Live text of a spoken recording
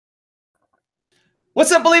What's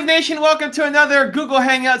up, Believe Nation? Welcome to another Google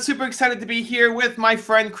Hangout. Super excited to be here with my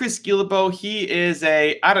friend Chris Guillebeau. He is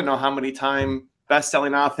I don't know how many time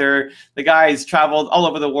best-selling author. The guy's traveled all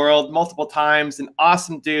over the world multiple times, an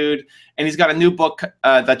awesome dude. And he's got a new book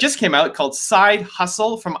that just came out called Side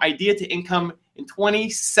Hustle: From Idea to Income in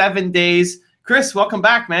 27 Days. Chris, welcome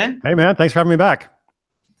back, man. Hey, man. Thanks for having me back.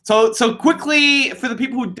 So quickly, for the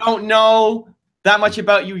people who don't know that much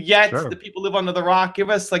about you yet, Sure. the people who live under the rock, give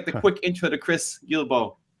us like the quick intro to Chris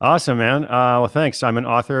Guillebeau. Awesome, man. Well, thanks. I'm an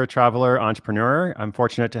author, traveler, entrepreneur. I'm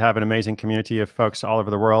fortunate to have an amazing community of folks all over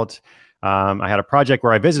the world. I had a project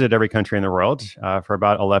where I visited every country in the world for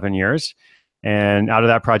about 11 years. And out of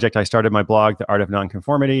that project, I started my blog, The Art of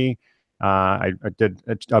Nonconformity. I did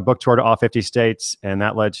a book tour to all 50 states, and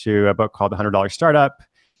that led to a book called The $100 Startup.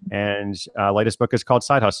 And latest book is called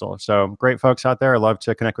Side Hustle. So great folks out there. I love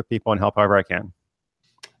to connect with people and help however I can.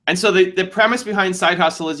 And so the premise behind Side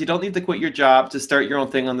Hustle is you don't need to quit your job to start your own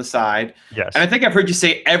thing on the side. Yes. And I think I've heard you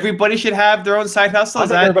say everybody should have their own side hustle. I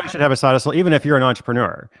think everybody should have a side hustle, even if you're an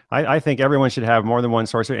entrepreneur. I think everyone should have more than one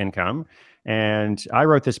source of income. And I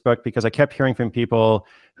wrote this book because I kept hearing from people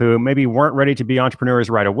who maybe weren't ready to be entrepreneurs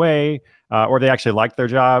right away, or they actually liked their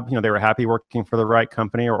job. You know, they were happy working for the right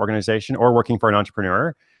company or organization or working for an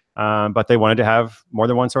entrepreneur. But they wanted to have more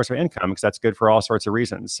than one source of income because that's good for all sorts of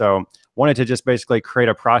reasons. So wanted to just basically create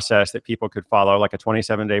a process that people could follow, like a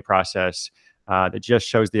 27-day process that just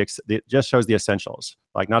shows the essentials,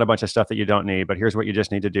 like not a bunch of stuff that you don't need, but here's what you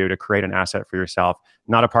just need to do to create an asset for yourself.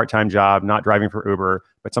 Not a part-time job, not driving for Uber,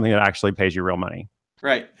 but something that actually pays you real money.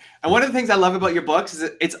 Right. And one of the things I love about your books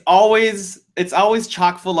is it's always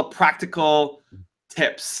chock full of practical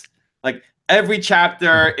tips. Like every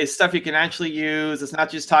chapter is stuff you can actually use. It's not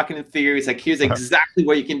just talking in theory. It's like, here's exactly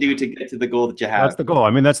what you can do to get to the goal that you have. That's the goal. I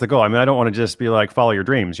mean, that's the goal. I mean, I don't want to just be like, follow your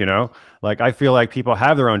dreams, you know? Like, I feel like people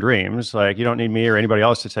have their own dreams. Like, you don't need me or anybody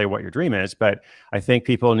else to tell you what your dream is. But I think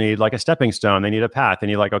people need like a stepping stone. They need a path. They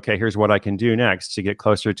need like, okay, here's what I can do next to get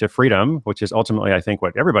closer to freedom, which is ultimately, I think,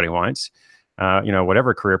 what everybody wants.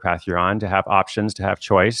 Whatever career path you're on, to have options, to have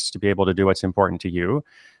choice, to be able to do what's important to you.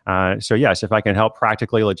 So yes, if I can help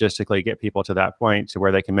practically, logistically get people to that point to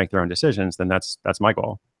where they can make their own decisions, then that's my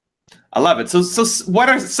goal. I love it. So what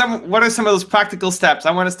are some of those practical steps?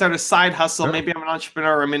 I want to start a side hustle. Sure. Maybe I'm an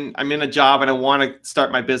entrepreneur. I'm in a job and I want to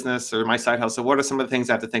start my business or my side hustle. What are some of the things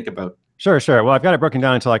I have to think about? Sure. Well, I've got it broken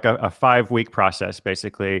down into like a 5-week process,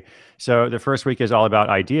 basically. So the first week is all about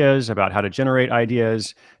ideas, about how to generate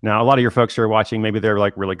ideas. Now, a lot of your folks who are watching, maybe they're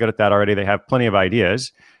like really good at that already. They have plenty of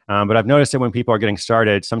ideas. But I've noticed that when people are getting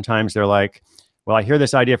started, sometimes they're like, well, I hear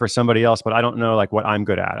this idea for somebody else, but I don't know like what I'm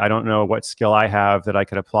good at. I don't know what skill I have that I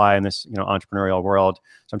could apply in this, entrepreneurial world.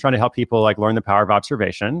 So I'm trying to help people like learn the power of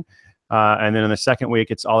observation. And then in the second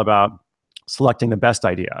week, it's all about selecting the best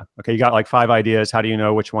idea. Okay, you got like 5 ideas. How do you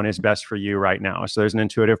know which one is best for you right now? So there's an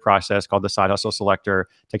intuitive process called the Side Hustle Selector.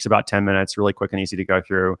 It takes about 10 minutes, really quick and easy to go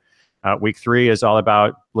through. Week 3 is all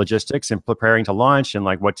about logistics and preparing to launch and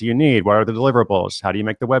like, what do you need? What are the deliverables? How do you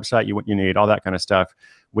make the website you need? All that kind of stuff.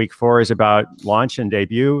 Week 4 is about launch and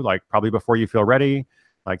debut, like probably before you feel ready.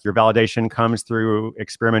 Like your validation comes through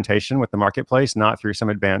experimentation with the marketplace, not through some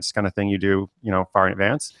advanced kind of thing you do, far in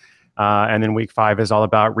advance. And then week 5 is all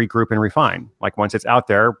about regroup and refine. Like once it's out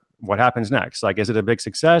there, what happens next? Like, is it a big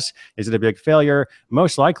success? Is it a big failure?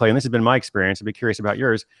 Most likely, and this has been my experience, I'd be curious about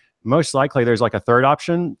yours. Most likely there's like a third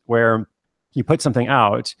option where you put something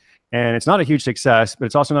out and it's not a huge success, but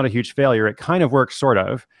it's also not a huge failure. It kind of works sort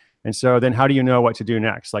of. And so then how do you know what to do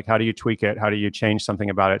next? Like, how do you tweak it? How do you change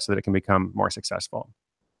something about it so that it can become more successful?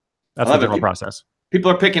 That's the general process. People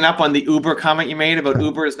are picking up on the Uber comment you made about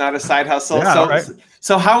Uber is not a side hustle. Yeah, right.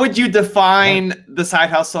 So how would you define the side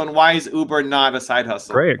hustle, and why is Uber not a side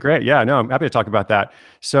hustle? Great. Yeah, no, I'm happy to talk about that.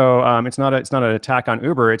 So it's not an attack on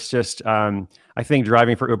Uber. It's just I think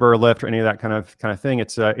driving for Uber or Lyft or any of that kind of thing,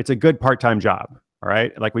 it's a good part-time job. All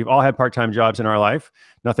right, like we've all had part-time jobs in our life.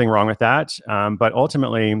 Nothing wrong with that. But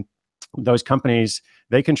ultimately, those companies,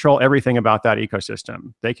 they control everything about that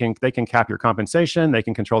ecosystem. They can cap your compensation. They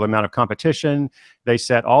can control the amount of competition. They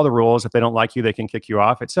set all the rules. If they don't like you, they can kick you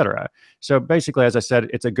off, et cetera. So basically, as I said,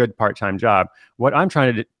 it's a good part-time job. What I'm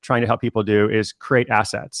trying to help people do is create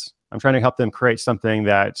assets. I'm trying to help them create something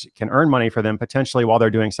that can earn money for them potentially while they're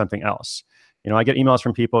doing something else. I get emails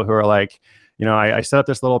from people who are like, I set up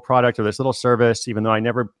this little product or this little service, even though I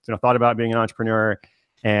never thought about being an entrepreneur.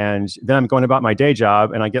 And then I'm going about my day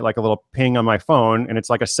job and I get like a little ping on my phone and it's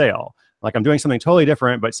like a sale. Like I'm doing something totally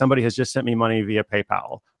different, but somebody has just sent me money via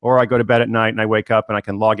PayPal. Or I go to bed at night and I wake up and I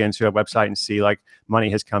can log into a website and see like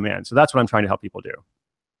money has come in. So that's what I'm trying to help people do.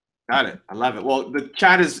 Got it. I love it. Well, the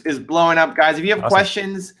chat is blowing up, guys. If you have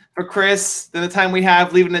questions for Chris, then the time we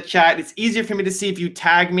have, leave it in the chat. It's easier for me to see if you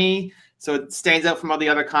tag me, so it stands out from all the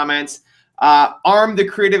other comments. Arm the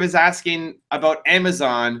Creative is asking about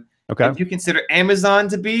Amazon. Okay. Do you consider Amazon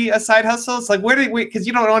to be a side hustle? It's like, where do we, because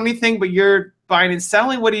you don't know anything, but you're buying and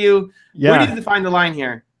selling. Where do you define the line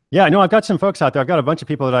here? Yeah, no, I've got some folks out there. I've got a bunch of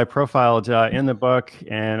people that I profiled in the book,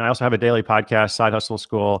 and I also have a daily podcast, Side Hustle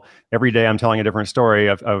School. Every day I'm telling a different story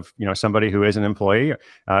of somebody who is an employee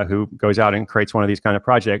who goes out and creates one of these kind of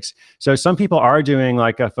projects. So some people are doing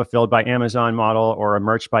like a fulfilled by Amazon model or a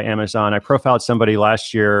merch by Amazon. I profiled somebody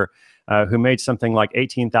last year who made something like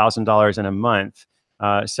 $18,000 in a month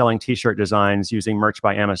selling t-shirt designs using merch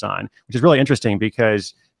by Amazon, which is really interesting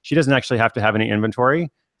because she doesn't actually have to have any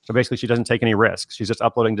inventory. So basically, she doesn't take any risks. She's just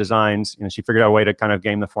uploading designs. She figured out a way to kind of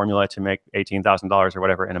game the formula to make $18,000 or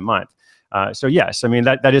whatever in a month. So yes, I mean,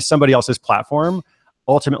 that is somebody else's platform.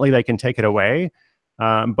 Ultimately, they can take it away.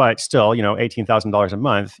 But still, $18,000 a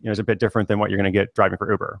month is a bit different than what you're going to get driving for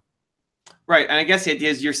Uber. Right. And I guess the idea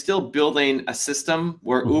is you're still building a system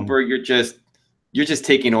where Uber, you're just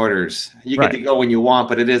taking orders. You get to go when you want,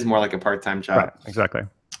 but it is more like a part-time job. Right. Exactly.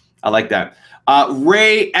 I like that.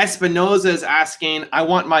 Ray Espinoza is asking, I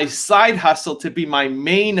want my side hustle to be my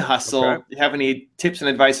main hustle. Okay. Do you have any tips and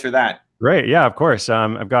advice for that? Great. Yeah, of course.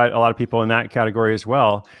 I've got a lot of people in that category as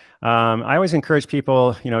well. I always encourage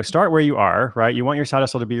people, start where you are, right? You want your side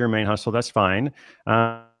hustle to be your main hustle. That's fine.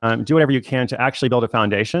 Do whatever you can to actually build a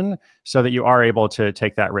foundation so that you are able to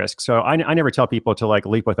take that risk. So I never tell people to like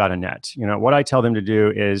leap without a net. What I tell them to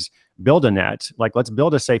do is build a net. Like, let's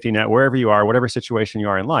build a safety net wherever you are, whatever situation you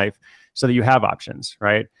are in life, so that you have options,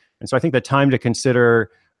 right? And so I think the time to consider,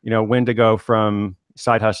 when to go from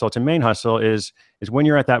side hustle to main hustle is when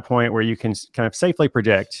you're at that point where you can kind of safely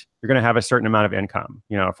predict you're going to have a certain amount of income,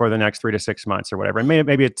 for the next 3 to 6 months or whatever. And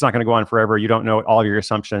maybe it's not going to go on forever. You don't know all of your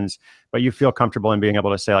assumptions, but you feel comfortable in being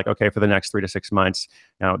able to say like, okay, for the next 3 to 6 months,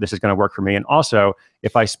 this is going to work for me. And also,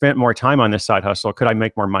 if I spent more time on this side hustle, could I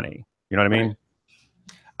make more money? You know what I mean?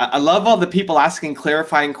 I love all the people asking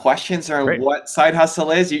clarifying questions around what side hustle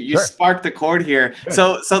is. You sparked the chord here.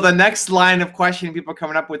 So the next line of questioning people are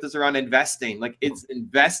coming up with is around investing. Like, is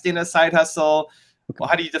investing a side hustle? Well,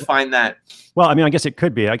 how do you define that? Well, I mean, I guess it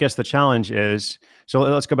could be. I guess the challenge is, so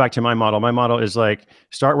let's go back to my model. My model is like,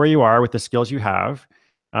 start where you are with the skills you have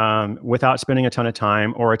without spending a ton of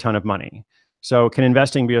time or a ton of money. So can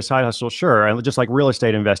investing be a side hustle? Sure. And just like real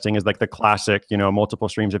estate investing is like the classic, multiple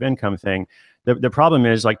streams of income thing. The problem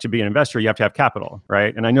is, like, to be an investor, you have to have capital,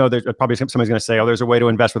 right? And I know there's probably somebody's going to say, oh, there's a way to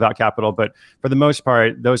invest without capital. But for the most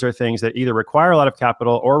part, those are things that either require a lot of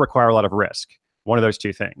capital or require a lot of risk. One of those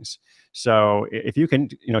two things. So if you can,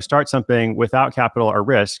 start something without capital or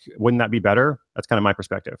risk, wouldn't that be better? That's kind of my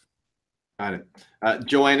perspective. Got it.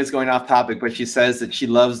 Joanne is going off topic, but she says that she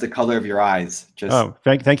loves the color of your eyes.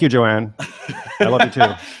 Thank you, Joanne. I love you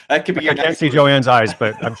too. That could be your I can't see Joanne's eyes,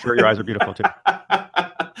 but I'm sure your eyes are beautiful too.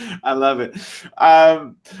 I love it.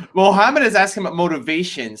 Mohammed is asking about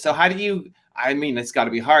motivation. So how do you, it's got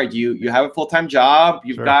to be hard. You have a full-time job.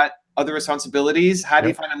 You've got other responsibilities. How do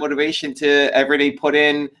you find the motivation to every day put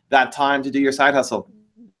in that time to do your side hustle?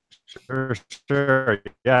 Sure.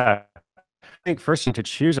 Yeah. I think first you need to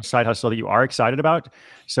choose a side hustle that you are excited about.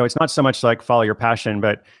 So it's not so much like follow your passion,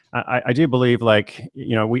 but I do believe, like,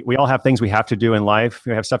 we all have things we have to do in life.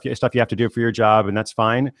 You have stuff you have to do for your job, and that's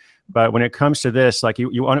fine. But when it comes to this, like, it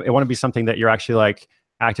want to be something that you're actually like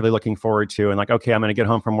actively looking forward to, and like, okay, I'm going to get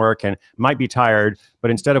home from work and might be tired,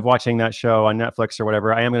 but instead of watching that show on Netflix or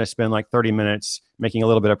whatever, I am going to spend like 30 minutes making a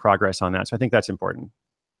little bit of progress on that. So I think that's important.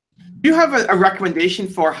 Do you have a recommendation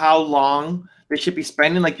for how long they should be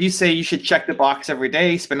spending? Like, you say you should check the box every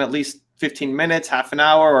day, spend at least 15 minutes, half an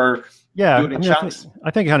hour, or do it in chunks?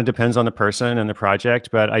 I think it kind of depends on the person and the project,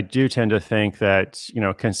 but I do tend to think that,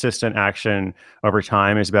 consistent action over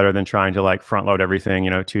time is better than trying to like front load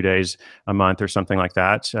everything, 2 days a month or something like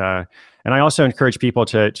that. And I also encourage people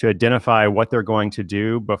to identify what they're going to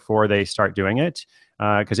do before they start doing it.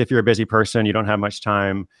 Because if you're a busy person, you don't have much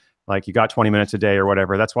time. Like, you got 20 minutes a day or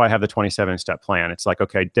whatever. That's why I have the 27-step plan. It's like,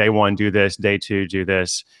 okay, day 1, do this, day 2, do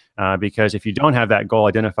this. Because if you don't have that goal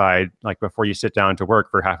identified, like before you sit down to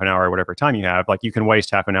work for half an hour or whatever time you have, like, you can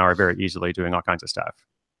waste half an hour very easily doing all kinds of stuff.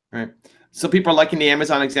 Right. So people are liking the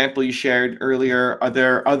Amazon example you shared earlier. Are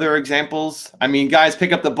there other examples? I mean, guys,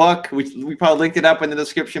 pick up the book. We probably linked it up in the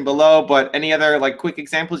description below, but any other like quick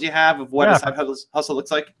examples you have of what a side hustle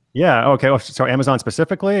looks like? Yeah. Okay. So Amazon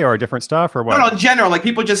specifically, or different stuff, or what? No, in general, like,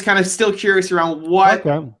 people just kind of still curious around what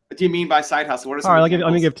do you mean by side hustle? What are All some right,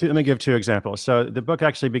 examples? let me give two examples. So the book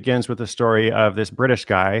actually begins with the story of this British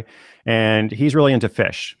guy, and he's really into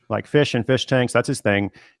fish, like fish and fish tanks. That's his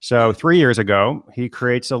thing. So 3 years ago, he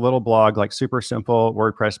creates a little blog, like super simple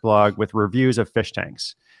WordPress blog with reviews of fish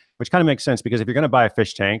tanks, which kind of makes sense because if you're going to buy a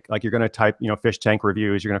fish tank, like you're going to type, fish tank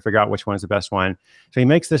reviews, you're going to figure out which one is the best one. So he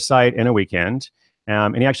makes this site in a weekend,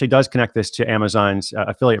 and he actually does connect this to Amazon's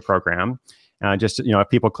affiliate program. If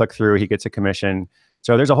people click through, he gets a commission.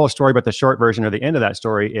 So there's a whole story, but the short version or the end of that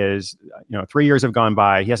story is, 3 years have gone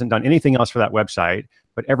by. He hasn't done anything else for that website,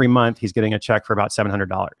 but every month he's getting a check for about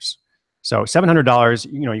 $700. So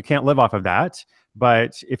 $700, you can't live off of that.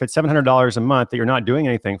 But if it's $700 a month that you're not doing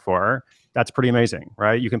anything for, that's pretty amazing,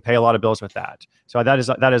 right? You can pay a lot of bills with that. So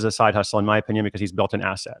that is a side hustle, in my opinion, because he's built an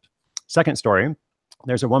asset. Second story,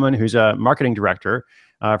 there's a woman who's a marketing director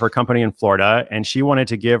for a company in Florida, and she wanted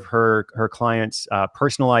to give her clients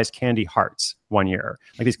personalized candy hearts one year,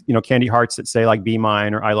 like these candy hearts that say like "Be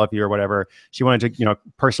Mine" or "I love you" or whatever. She wanted to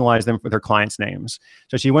personalize them with her clients' names.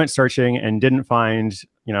 So she went searching and didn't find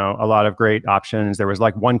a lot of great options. There was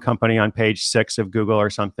like one company on page 6 of Google or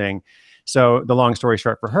something. So the long story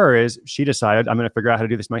short for her is she decided, I'm going to figure out how to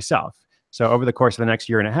do this myself. So over the course of the next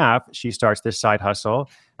year and a half, she starts this side hustle.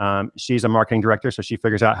 She's a marketing director, so she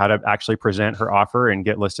figures out how to actually present her offer and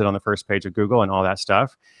get listed on the first page of Google and all that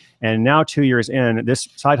stuff. And now 2 years in, this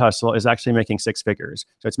side hustle is actually making 6 figures.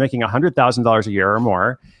 So it's making $100,000 a year or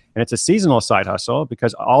more. And it's a seasonal side hustle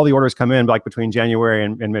because all the orders come in like between January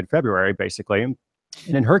and mid-February, basically. And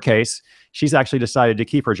in her case, she's actually decided to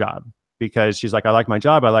keep her job because she's like, I like my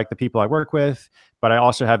job, I like the people I work with, but I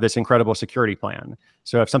also have this incredible security plan.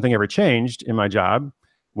 So if something ever changed in my job,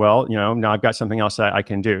 well, now I've got something else that I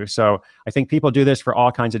can do. So I think people do this for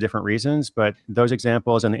all kinds of different reasons, but those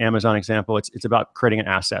examples and the Amazon example, it's about creating an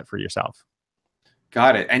asset for yourself.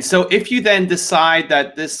 Got it. And so if you then decide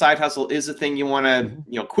that this side hustle is the thing you want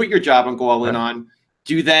to, quit your job and go all in on,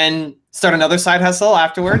 do you then start another side hustle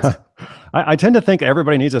afterwards? I tend to think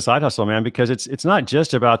everybody needs a side hustle, man, because it's not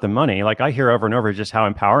just about the money. Like I hear over and over just how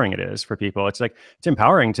empowering it is for people. It's like, it's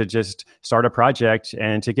empowering to just start a project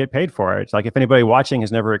and to get paid for it. Like if anybody watching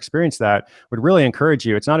has never experienced that, would really encourage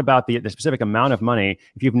you. It's not about the specific amount of money.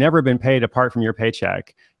 If you've never been paid apart from your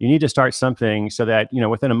paycheck, you need to start something so that,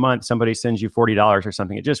 within a month, somebody sends you $40 or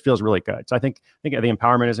something. It just feels really good. So I think the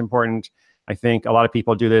empowerment is important. I think a lot of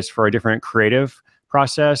people do this for a different creative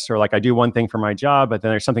process, or like I do one thing for my job, but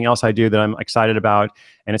then there's something else I do that I'm excited about.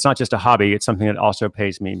 And it's not just a hobby, it's something that also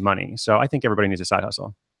pays me money. So I think everybody needs a side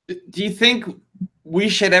hustle. Do you think we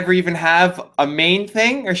should ever even have a main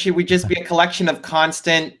thing, or should we just be a collection of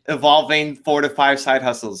constant evolving 4 to 5 side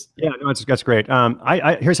hustles? Yeah, no, that's great.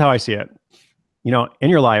 Here's how I see it. In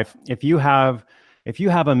your life, if you have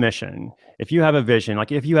a mission, if you have a vision,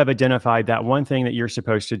 like if you have identified that one thing that you're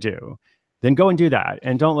supposed to do, then go and do that.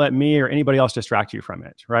 And don't let me or anybody else distract you from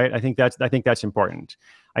it, right? I think that's important.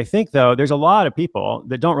 I think, though, there's a lot of people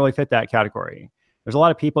that don't really fit that category. There's a lot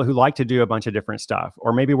of people who like to do a bunch of different stuff,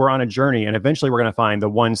 or maybe we're on a journey and eventually we're going to find the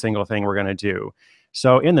one single thing we're going to do.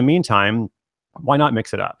 So in the meantime, why not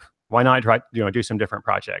mix it up? Why not try, do some different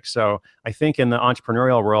projects? So I think in the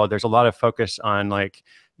entrepreneurial world, there's a lot of focus on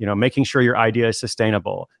making sure your idea is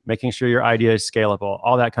sustainable, making sure your idea is scalable,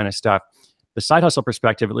 all that kind of stuff. The side hustle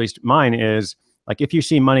perspective, at least mine, is like if you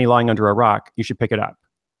see money lying under a rock, you should pick it up.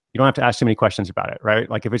 You don't have to ask too many questions about it, right?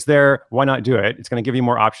 Like if it's there, why not do it? It's going to give you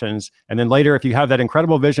more options. And then later, if you have that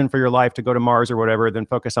incredible vision for your life to go to Mars or whatever, then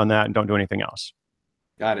focus on that and don't do anything else.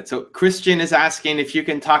 Got it. So Christian is asking if you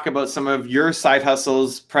can talk about some of your side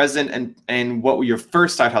hustles, present, and what your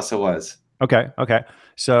first side hustle was. Okay.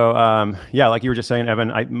 So like you were just saying,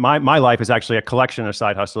 Evan, my life is actually a collection of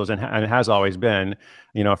side hustles, and it has always been,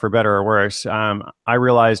 for better or worse. I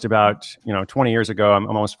realized about 20 years ago, I'm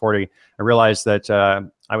almost 40. I realized that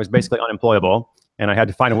I was basically unemployable, and I had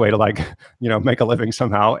to find a way to make a living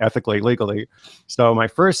somehow, ethically, legally. So my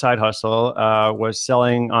first side hustle was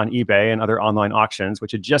selling on eBay and other online auctions,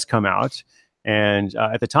 which had just come out. And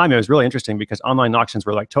at the time, it was really interesting because online auctions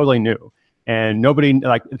were like totally new. And nobody,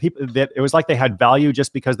 like people, that it was like they had value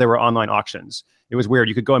just because they were online auctions. It was weird.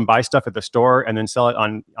 You could go and buy stuff at the store and then sell it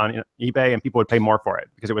on eBay, and people would pay more for it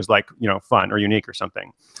because it was like, fun or unique or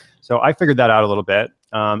something. So I figured that out a little bit.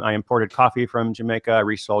 I imported coffee from Jamaica,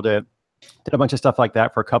 resold it, did a bunch of stuff like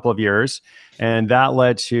that for a couple of years. And that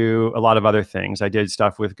led to a lot of other things. I did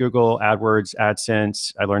stuff with Google, AdWords,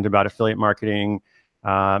 AdSense. I learned about affiliate marketing,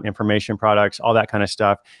 information products, all that kind of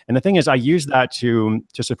stuff. And the thing is, I used that to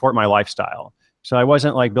support my lifestyle. So I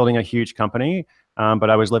wasn't like building a huge company. but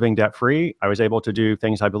I was living debt free. I was able to do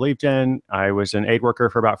things I believed in. I was an aid worker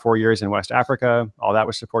for about 4 years in West Africa. All that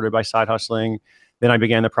was supported by side hustling. Then I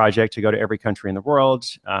began the project to go to every country in the world,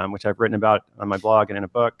 which I've written about on my blog and in a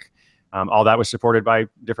book. All that was supported by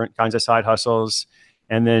different kinds of side hustles.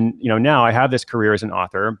 And then, now I have this career as an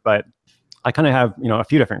author, but I kind of have, a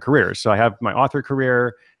few different careers. So I have my author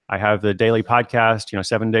career. I have the daily podcast,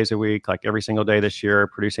 7 days a week, like every single day this year,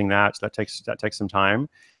 producing that. So that takes some time.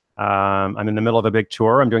 I'm in the middle of a big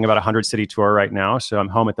tour. I'm doing about a 100-city tour right now. So I'm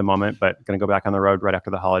home at the moment, but going to go back on the road right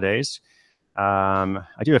after the holidays. I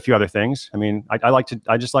do a few other things. I mean,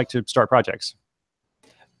 I just like to start projects.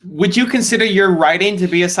 Would you consider your writing to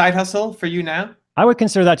be a side hustle for you now? I would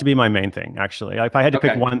consider that to be my main thing, actually. If I had to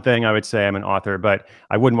pick one thing, I would say I'm an author, but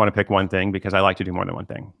I wouldn't want to pick one thing because I like to do more than one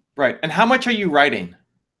thing. Right. And how much are you writing?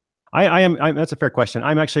 That's a fair question.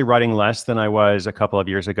 I'm actually writing less than I was a couple of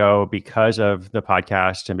years ago because of the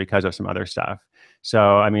podcast and because of some other stuff.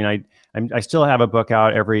 So, I mean, I still have a book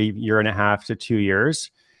out every 1.5 to 2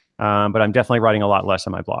 years, but I'm definitely writing a lot less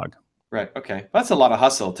on my blog. Right. Okay. That's a lot of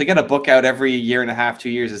hustle. To get a book out every 1.5, 2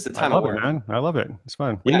 years is a ton of work. I love it, man. I love it. It's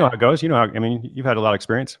fun. Well, you know how it goes. You've had a lot of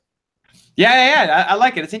experience. Yeah. I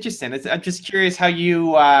like it. It's interesting. I'm just curious how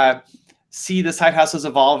you see the side hustles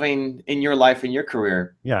evolving in your life and your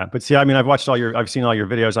career. Yeah, but see, I mean, I've seen all your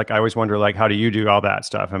videos. Like, I always wonder, like, how do you do all that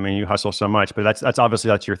stuff? I mean, you hustle so much, but that's obviously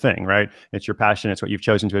your thing, right? It's your passion. It's what you've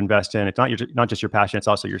chosen to invest in. It's not just your passion. It's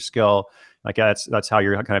also your skill. Like, that's how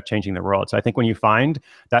you're kind of changing the world. So I think when you find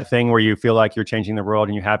that thing where you feel like you're changing the world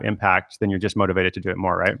and you have impact, then you're just motivated to do it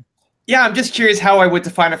more, right? Yeah, I'm just curious how I would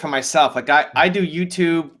define it for myself. Like, I do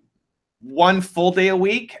YouTube one full day a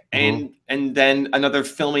week and then another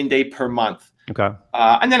filming day per month. Okay.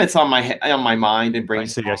 And then it's on my mind and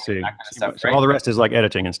brainstorming. I see. That kind of stuff, So right? all the rest is like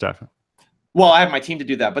editing and stuff. Well, I have my team to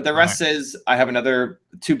do that, but the rest is I have another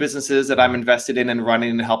 2 businesses that I'm invested in and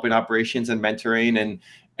running and helping operations and mentoring,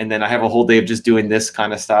 and then I have a whole day of just doing this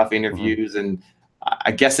kind of stuff, interviews, and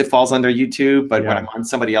I guess it falls under YouTube, but when I'm on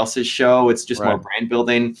somebody else's show, it's just more brand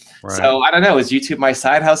building. Right. So I don't know, is YouTube my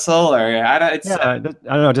side hustle, or I don't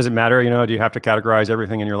know. Does it matter? Do you have to categorize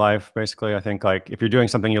everything in your life? Basically, I think, like, if you're doing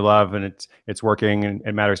something you love and it's working and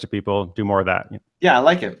it matters to people, do more of that. Yeah, I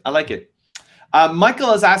like it.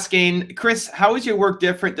 Michael is asking, Chris, how is your work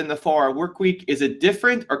different than the 4-hour work week? Is it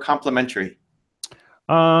different or complementary?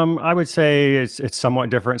 I would say it's somewhat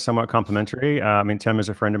different, somewhat complementary. I mean, Tim is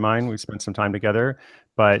a friend of mine. We've spent some time together,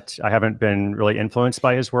 but I haven't been really influenced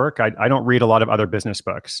by his work. I don't read a lot of other business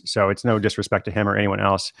books, so it's no disrespect to him or anyone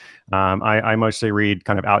else. I mostly read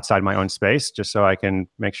kind of outside my own space, just so I can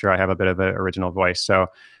make sure I have a bit of an original voice. So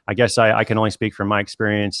I guess I can only speak from my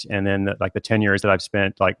experience, and then the 10 years that I've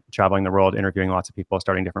spent like traveling the world, interviewing lots of people,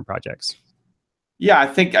 starting different projects. Yeah, I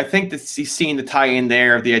think that seeing the tie in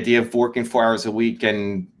there of the idea of working 4 hours a week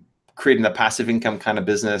and creating a passive income kind of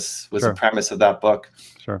business was the premise of that book.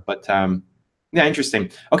 Sure. But yeah,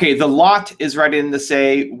 interesting. Okay, the lot is right in to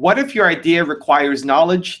say, what if your idea requires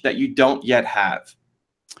knowledge that you don't yet have?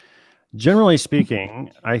 Generally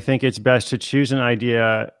speaking, I think it's best to choose an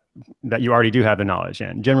idea that you already do have the knowledge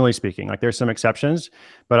in. Generally speaking, like, there's some exceptions,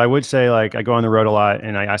 but I would say, like, I go on the road a lot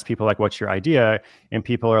and I ask people, like, what's your idea? And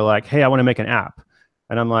people are like, hey, I want to make an app.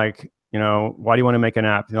 And I'm like, why do you want to make an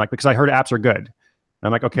app? And they're like, because I heard apps are good. And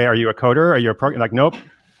I'm like, okay, are you a coder? Are you a programmer? Like, nope.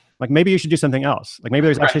 Like, maybe you should do something else. Like, maybe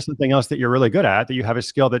there's actually something else that you're really good at, that you have a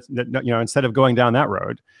skill that instead of going down that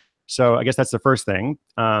road. So I guess that's the first thing.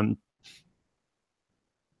 But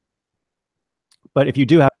if you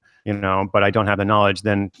do have, but I don't have the knowledge,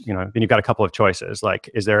 then you've got a couple of choices. Like,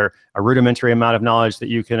 is there a rudimentary amount of knowledge that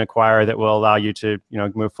you can acquire that will allow you to,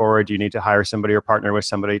 move forward? Do you need to hire somebody or partner with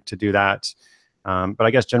somebody to do that? But I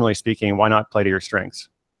guess generally speaking, why not play to your strengths?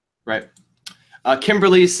 Right.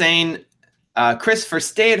 Kimberly's saying, Chris, for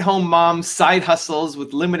stay-at-home moms, side hustles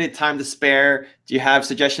with limited time to spare, do you have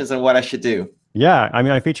suggestions on what I should do? Yeah, I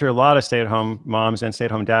mean, I feature a lot of stay-at-home moms and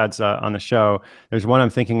stay-at-home dads on the show. There's one I'm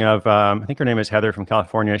thinking of. I think her name is Heather from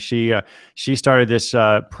California. She started this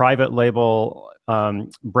private label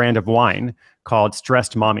brand of wine called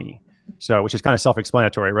Stressed Mommy. So, which is kind of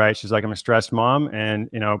self-explanatory, right? She's like, I'm a stressed mom, and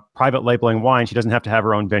private labeling wine. She doesn't have to have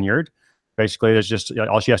her own vineyard. Basically, there's just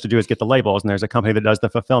all she has to do is get the labels, and there's a company that does the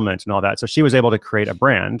fulfillment and all that. So she was able to create a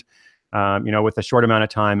brand, with a short amount of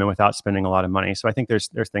time and without spending a lot of money. So I think there's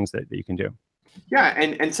things that you can do. Yeah,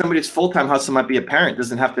 and somebody's full-time hustle might be a parent.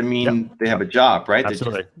 Doesn't have to mean they have a job, right?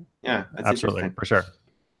 Absolutely. That's absolutely, for sure.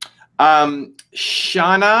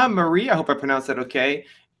 Shauna Marie, I hope I pronounced that okay,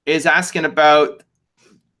 is asking about,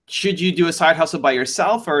 should you do a side hustle by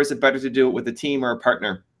yourself, or is it better to do it with a team or a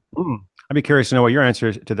partner? I'd be curious to know what your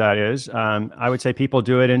answer to that is. I would say people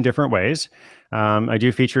do it in different ways. I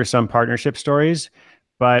do feature some partnership stories,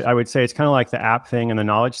 but I would say it's kind of like the app thing and the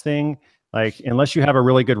knowledge thing. Like, unless you have a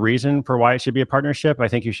really good reason for why it should be a partnership, I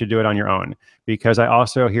think you should do it on your own. Because I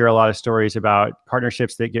also hear a lot of stories about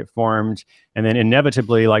partnerships that get formed, and then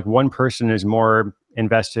inevitably, like, one person is more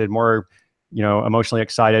invested, more, emotionally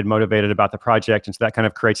excited, motivated about the project, and so that kind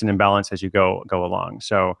of creates an imbalance as you go along.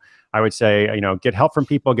 So I would say, get help from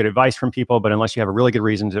people, get advice from people, but unless you have a really good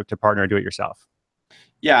reason to partner, do it yourself.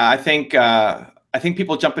 Yeah, I think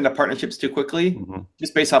people jump into partnerships too quickly,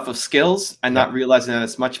 just based off of skills and not realizing that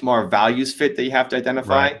it's much more values fit that you have to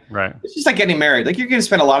identify. Right. It's just like getting married. Like, you're going to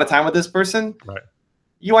spend a lot of time with this person. Right.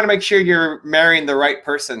 You want to make sure you're marrying the right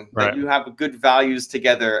person, that Right. you have good values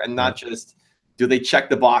together, and not just do they check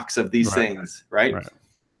the box of these things, right?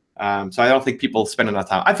 So I don't think people spend enough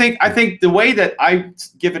time. I think the way that I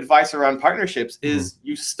give advice around partnerships is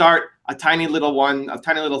you start a tiny little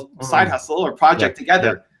side hustle or project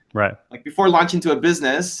together. Right. Like, before launching into a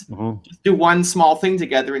business, just do one small thing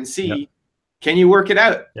together and see, can you work it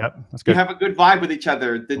out? Yep. That's good. You have a good vibe with each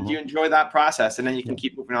other. Did you enjoy that process? And then you can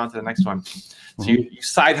keep moving on to the next one. So you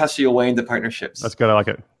side hustle your way into partnerships. That's good. I like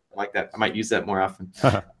it. I like that. I might use that more often.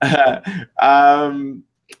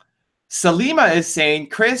 Salima is saying,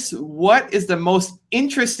 Chris, what is the most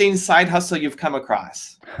interesting side hustle you've come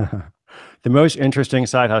across? The most interesting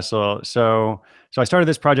side hustle. So I started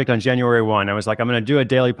this project on January 1. I was like, I'm going to do a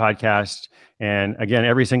daily podcast. And again,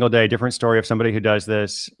 every single day, different story of somebody who does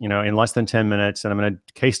this, in less than 10 minutes. And I'm going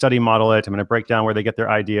to case study model it. I'm going to break down where they get their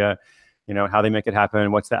idea, how they make it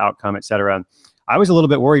happen, what's the outcome, et cetera. I was a little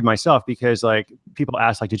bit worried myself because, like, people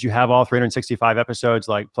ask, like, did you have all 365 episodes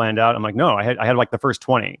like planned out? I'm like, no, I had like the first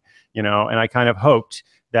 20, and I kind of hoped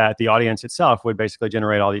that the audience itself would basically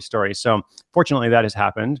generate all these stories. So fortunately that has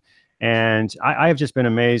happened. And I have just been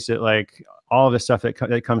amazed at, like, all of the stuff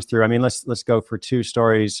that comes through. I mean, let's go for two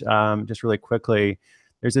stories just really quickly.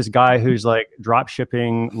 There's this guy who's like drop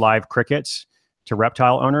shipping live crickets to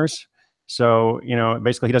reptile owners. So,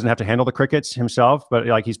 basically he doesn't have to handle the crickets himself, but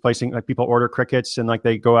like he's placing, like, people order crickets and like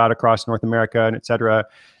they go out across North America and et cetera.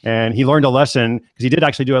 And he learned a lesson because he did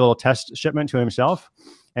actually do a little test shipment to himself,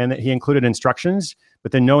 and that he included instructions,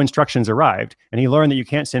 but then no instructions arrived. And he learned that you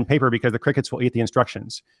can't send paper because the crickets will eat the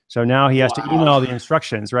instructions. So now he has to email the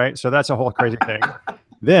instructions, right? So that's a whole crazy thing.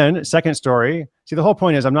 Then, second story. See, the whole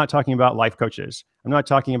point is I'm not talking about life coaches. I'm not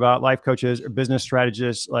talking about life coaches or business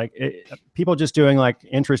strategists, people just doing like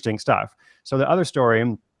interesting stuff. So the other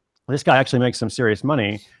story, this guy actually makes some serious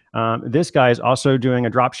money. This guy is also doing a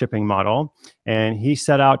drop shipping model, and he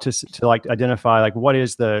set out to like identify, like,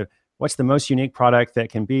 what's the most unique product that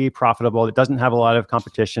can be profitable, that doesn't have a lot of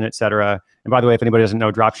competition, et cetera. And by the way, if anybody doesn't know,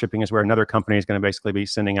 drop shipping is where another company is going to basically be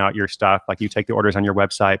sending out your stuff. Like, you take the orders on your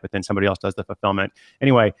website, but then somebody else does the fulfillment.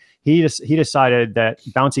 Anyway, he decided that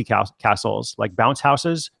bouncy castles, like bounce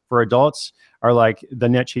houses for adults, are like the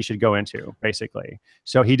niche he should go into, basically.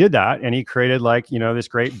 So he did that, and he created, like, this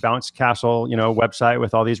great bounce castle, website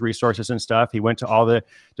with all these resources and stuff. He went to all the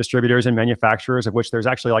distributors and manufacturers, of which there's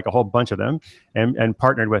actually like a whole bunch of them, and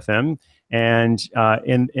partnered with them. And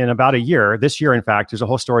in about a year, this year, in fact, there's a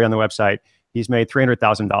whole story on the website. He's made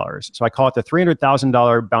 $300,000. So I call it the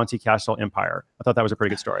 $300,000 bouncy castle empire. I thought that was a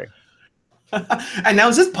pretty good story. And now,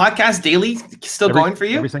 is this podcast daily still going for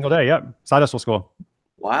you? Every single day, yep. Side Hustle School.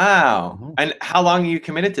 Wow. And how long are you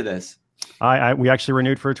committed to this? We actually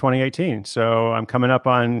renewed for 2018. So I'm coming up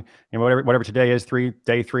on whatever today is,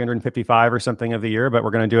 day 355 or something of the year, but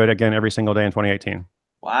we're going to do it again every single day in 2018.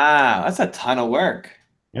 Wow, that's a ton of work.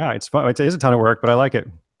 Yeah, it's fun. It is a ton of work, but I like it.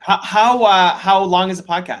 How long is the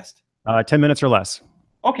podcast? 10 minutes or less.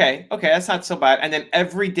 Okay, that's not so bad. And then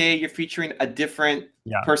every day you're featuring a different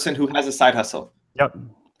person who has a side hustle. Yep.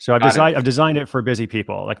 So I've designed it for busy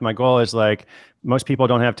people. Like, my goal is, like, most people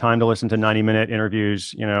don't have time to listen to 90-minute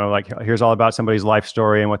interviews. Like, here's all about somebody's life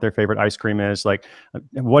story and what their favorite ice cream is. Like,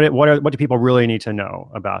 what do people really need to know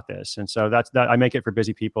about this? And so that I make it for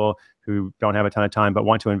busy people who don't have a ton of time but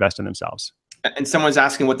want to invest in themselves. And someone's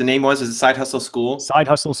asking what the name was. Is it Side Hustle School? Side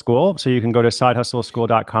Hustle School. So you can go to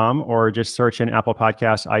sidehustleschool.com or just search in Apple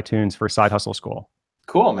Podcasts, iTunes for Side Hustle School.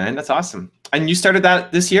 Cool, man. That's awesome. And you started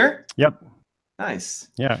that this year? Yep. Nice.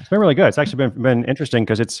 Yeah, it's been really good. It's actually been interesting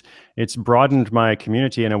because it's broadened my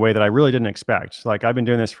community in a way that I really didn't expect. Like, I've been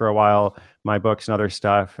doing this for a while, my books and other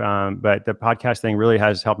stuff, but the podcast thing really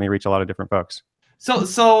has helped me reach a lot of different folks.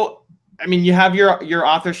 So I mean, you have your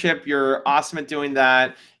authorship. You're awesome at doing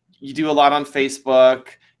that. You do a lot on Facebook.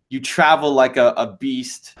 you travel like a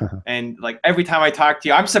beast. And like every time I talk to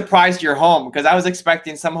you, I'm surprised you're home, because I was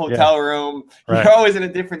expecting some hotel room. Right. You're always in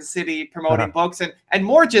a different city promoting books, and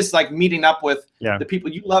more just like meeting up with the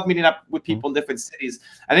people. You love meeting up with people in different cities.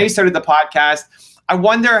 And then you started the podcast. I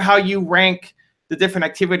wonder how you rank the different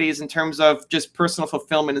activities in terms of just personal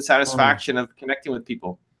fulfillment and satisfaction of connecting with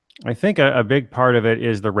people. I think a big part of it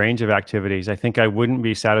is the range of activities. I think I wouldn't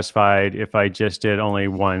be satisfied if I just did only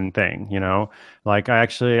one thing, you know. Like I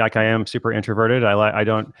am super introverted. I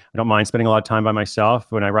don't mind spending a lot of time by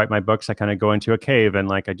myself. When I write my books, I kind of go into a cave and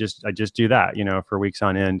like I just do that, you know, for weeks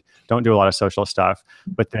on end. Don't do a lot of social stuff.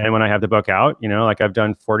 But then when I have the book out, you know, like I've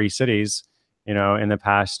done 40 cities, you know, in the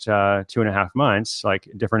past 2.5 months, like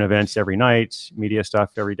different events every night, media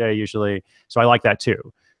stuff every day usually. So I like that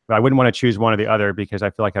too. But I wouldn't want to choose one or the other because I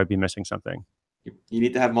feel like I would be missing something. You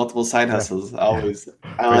need to have multiple side hustles always.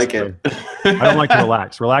 I like it. I don't like to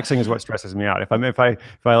relax. Relaxing is what stresses me out. If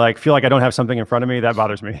I like feel like I don't have something in front of me, that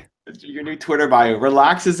bothers me. Your new Twitter bio.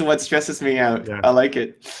 Relax is what stresses me out. I like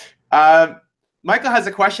it. Michael has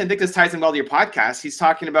a question. I think this ties in well to your podcast. He's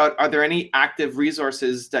talking about, are there any active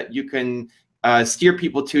resources that you can steer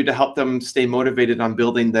people to help them stay motivated on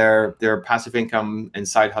building their passive income and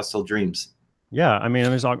side hustle dreams? Yeah, I mean,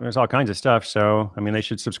 there's all kinds of stuff. So, I mean, they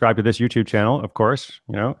should subscribe to this YouTube channel, of course.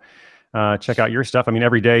 You know, check out your stuff. I mean,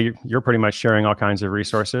 every day you're pretty much sharing all kinds of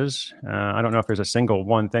resources. I don't know if there's a single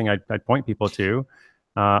one thing I'd point people to.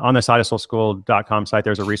 On the sidehustleschool.com site,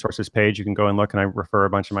 there's a resources page. You can go and look, and I refer a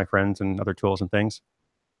bunch of my friends and other tools and things.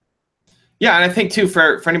 Yeah, and I think too,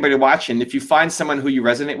 for anybody watching, if you find someone who you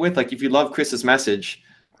resonate with, like if you love Chris's message,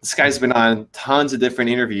 this guy's been on tons of different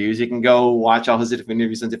interviews. You can go watch all his different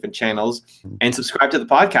interviews on different channels and subscribe to the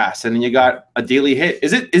podcast. And then you got a daily hit.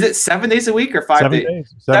 Is it 7 days a week or 5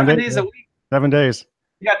 days? 7 days a week. 7 days.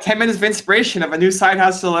 You got 10 minutes of inspiration of a new side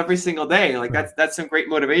hustle every single day. Like that's some great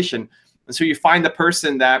motivation. And so you find the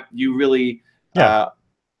person that you really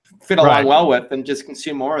fit along well with and just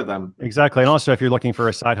consume more of them. Exactly. And also if you're looking for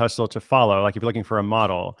a side hustle to follow, like if you're looking for a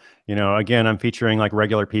model, you know, again, I'm featuring like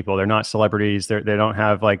regular people. They're not celebrities. They don't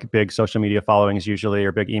have like big social media followings usually,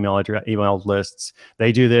 or big email lists.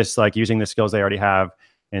 They do this like using the skills they already have.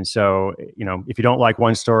 And so, you know, if you don't like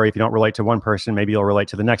one story, if you don't relate to one person, maybe you'll relate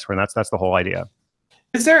to the next one. That's the whole idea.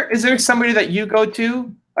 Is there somebody that you go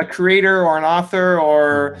to, a creator or an author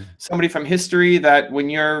or somebody from history, that when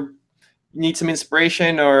you need some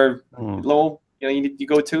inspiration or you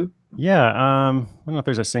go to? Yeah, I don't know if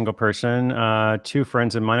there's a single person. 2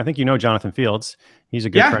 friends of mine. I think you know Jonathan Fields. He's a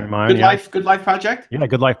good friend of mine. Good Life Project. Yeah,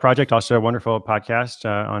 Good Life Project. Also a wonderful podcast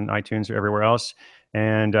on iTunes or everywhere else.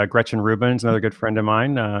 And Gretchen Rubin's another good friend of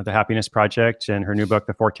mine. The Happiness Project and her new book,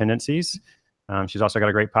 The 4 Tendencies. She's also got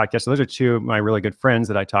a great podcast. So those are 2 of my really good friends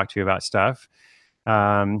that I talk to about stuff.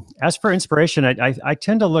 As for inspiration, I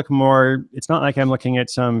tend to look more. It's not like I'm looking at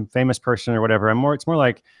some famous person or whatever. It's more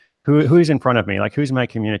like who's in front of me, like who's my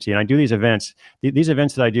community. And I do these events, these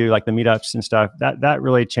events that I do, like the meetups and stuff, that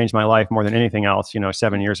really changed my life more than anything else, you know,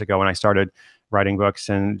 7 years ago when I started writing books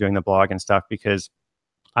and doing the blog and stuff, because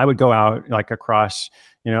I would go out like across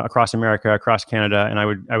America, across Canada, and I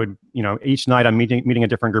would, you know, each night I'm meeting a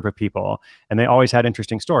different group of people, and they always had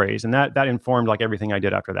interesting stories, and that informed like everything I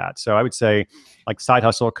did after that. So I would say, like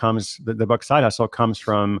the book Side Hustle comes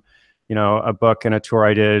from, you know, a book and a tour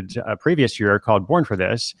I did a previous year called Born for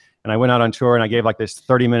This, and I went out on tour and I gave like this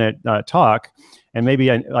 30-minute talk, and maybe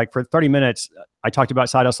like for 30 minutes I talked about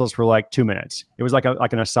side hustles for like 2 minutes. It was like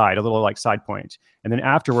an aside, a little like side point. And then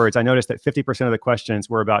afterwards, I noticed that 50% of the questions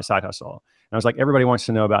were about side hustle. And I was like, everybody wants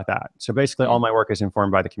to know about that. So basically, all my work is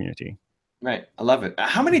informed by the community. Right, I love it.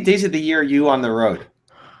 How many days of the year are you on the road?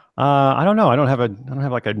 I don't know. I don't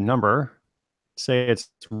have like a number. Say it's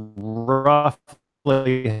roughly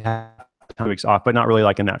 2 weeks off, but not really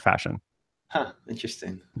like in that fashion. Huh,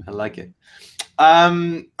 interesting. I like it.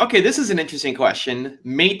 Okay, this is an interesting question.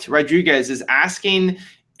 Mate Rodriguez is asking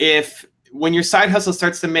if when your side hustle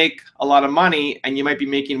starts to make a lot of money and you might be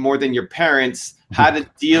making more than your parents, how to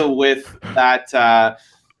deal with that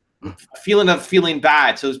feeling of feeling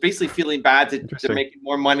bad. So it's basically feeling bad to make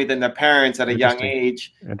more money than their parents at a young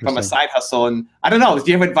age from a side hustle. And I don't know,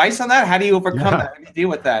 do you have advice on that? How do you overcome that? How do you deal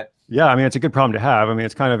with that? Yeah, I mean, it's a good problem to have. I mean,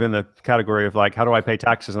 it's kind of in the category of like, how do I pay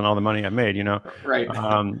taxes on all the money I've made, you know? Right.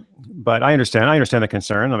 But I understand the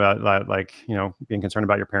concern about like, you know, being concerned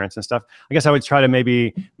about your parents and stuff. I guess I would try to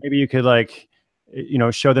maybe you could like, you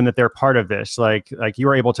know, show them that they're part of this. Like you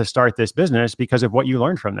were able to start this business because of what you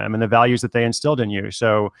learned from them and the values that they instilled in you.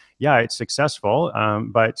 So yeah, it's successful,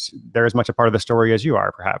 but they're as much a part of the story as you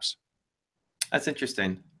are, perhaps. That's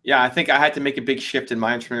interesting. Yeah, I think I had to make a big shift in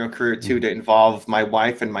my entrepreneurial career too to involve my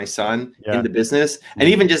wife and my son in Yeah. the business, and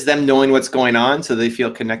Mhm. even just them knowing what's going on, so they feel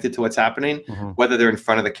connected to what's happening, Mhm. whether they're in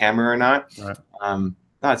front of the camera or not. Right.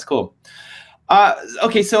 That's cool.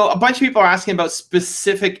 Okay, so a bunch of people are asking about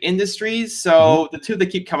specific industries. Mhm. So the two that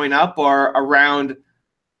keep coming up are around.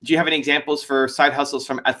 Do you have any examples for side hustles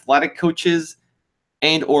from athletic coaches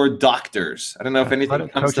and or doctors? I don't know if anything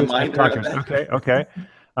Athletic comes to coaches and mind around doctors. that. Okay. Okay.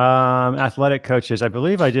 Athletic coaches. I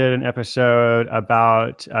believe I did an episode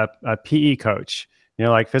about a PE coach,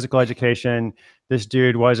 like physical education. This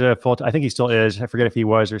dude was a I think he still is. I forget if he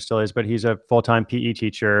was or still is, but he's a full-time PE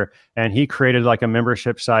teacher. And he created like a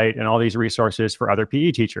membership site and all these resources for other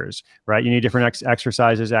PE teachers, right? You need different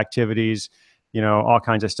exercises, activities, all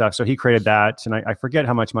kinds of stuff. So he created that. And I forget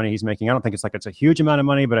how much money he's making. I don't think it's a huge amount of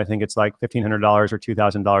money, but I think it's like $1,500 or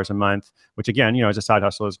 $2,000 a month, which again, as a side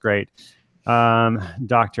hustle is great.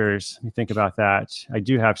 Doctors, let me think about that. I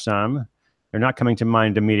do have some. They're not coming to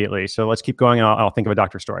mind immediately. So let's keep going and I'll think of a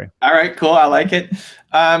doctor story. All right, cool. I like it.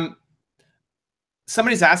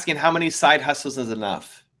 Somebody's asking how many side hustles is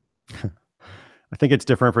enough. I think it's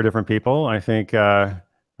different for different people. I think,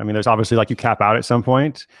 there's obviously like you cap out at some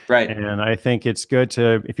point. Right. And I think it's good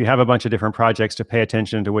to, if you have a bunch of different projects, to pay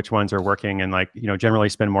attention to which ones are working and generally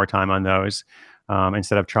spend more time on those.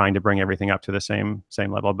 Instead of trying to bring everything up to the same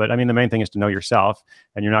level. But the main thing is to know yourself,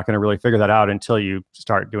 and you're not going to really figure that out until you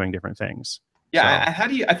start doing different things. Yeah. So, How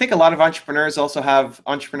do you? I think a lot of entrepreneurs also have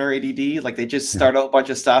entrepreneur ADD. Like they just start a whole bunch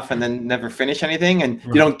of stuff and then never finish anything, and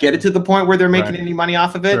you don't get it to the point where they're making any money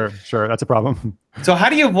off of it. Sure, that's a problem. So how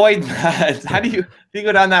do you avoid that? How do you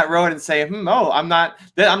go down that road and say, I'm not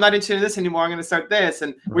interested in this anymore. I'm going to start this,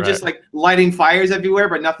 and we're just like lighting fires everywhere,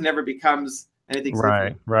 but nothing ever becomes anything.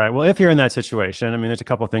 Right. Well, if you're in that situation, there's a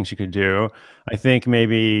couple of things you could do. I think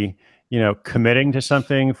maybe, committing to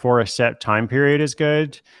something for a set time period is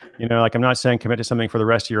good. Like I'm not saying commit to something for the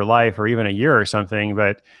rest of your life or even a year or something,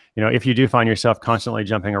 but if you do find yourself constantly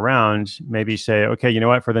jumping around, maybe say, okay, you know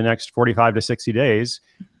what, for the next 45 to 60 days,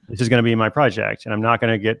 this is going to be my project, and I'm not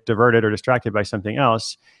going to get diverted or distracted by something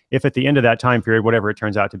else. If at the end of that time period, whatever it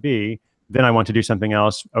turns out to be, then I want to do something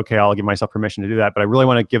else. Okay, I'll give myself permission to do that, but I really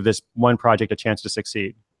want to give this one project a chance to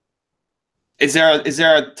succeed. Is there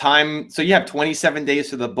a time? So you have 27 days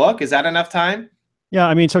for the book. Is that enough time?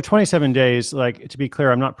 Yeah, so 27 days, like, to be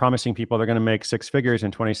clear, I'm not promising people they're going to make six figures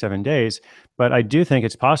in 27 days, but I do think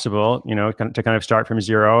it's possible, to kind of start from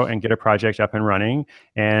zero and get a project up and running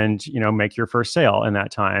and, make your first sale in that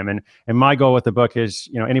time. And my goal with the book is,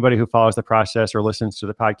 anybody who follows the process or listens to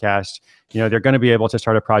the podcast, they're going to be able to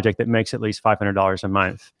start a project that makes at least $500 a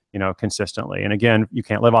month, consistently. And again, you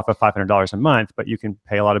can't live off of $500 a month, but you can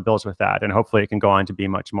pay a lot of bills with that. And hopefully it can go on to be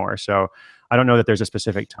much more. So I don't know that there's a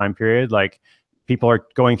specific time period. Like, people are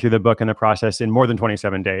going through the book and the process in more than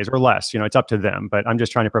 27 days or less. It's up to them, but I'm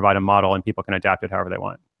just trying to provide a model and people can adapt it however they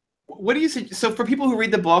want. What do you say? So for people who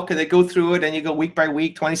read the book and they go through it and you go week by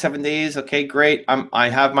week, 27 days, okay, great. I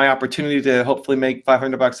have my opportunity to hopefully make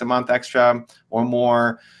 $500 a month extra or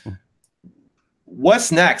more.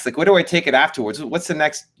 What's next? Like, where do I take it afterwards? What's the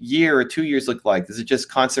next year or 2 years look like? Is it just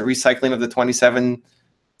constant recycling of the 27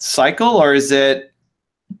 cycle, or is it?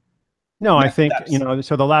 No, I think,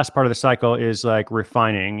 so the last part of the cycle is like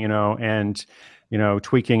refining, and,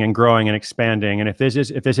 tweaking and growing and expanding. And if this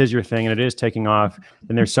is your thing and it is taking off,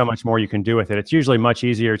 then there's so much more you can do with it. It's usually much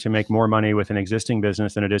easier to make more money with an existing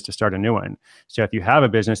business than it is to start a new one. So if you have a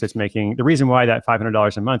business that's making, the reason why that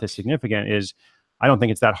 $500 a month is significant is I don't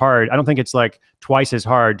think it's that hard. I don't think it's like twice as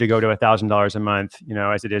hard to go to $1,000 a month,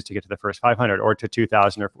 as it is to get to the first 500 or to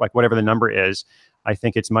 2,000 or like whatever the number is. I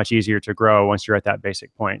think it's much easier to grow once you're at that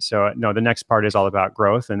basic point. So no, the next part is all about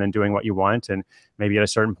growth and then doing what you want and maybe at a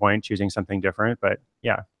certain point choosing something different. But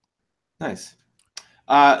yeah. Nice.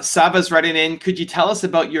 Saba's writing in, could you tell us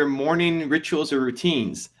about your morning rituals or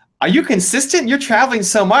routines? Are you consistent? You're traveling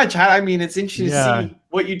so much. It's interesting to see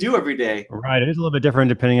what you do every day. Right. It is a little bit different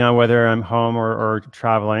depending on whether I'm home or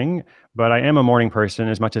traveling, but I am a morning person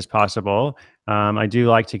as much as possible. I do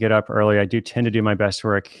like to get up early. I do tend to do my best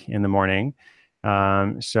work in the morning.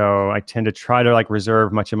 So I tend to try to like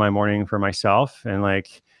reserve much of my morning for myself and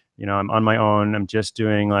I'm on my own. I'm just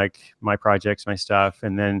doing like my projects, my stuff.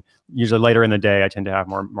 And then usually later in the day, I tend to have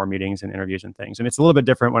more meetings and interviews and things. And it's a little bit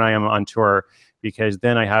different when I am on tour because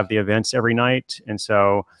then I have the events every night. And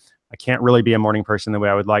so I can't really be a morning person the way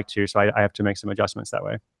I would like to. So I have to make some adjustments that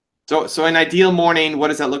way. So an ideal morning, what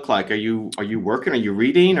does that look like? Are you working? Are you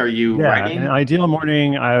reading? Are you writing? An ideal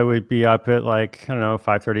morning, I would be up at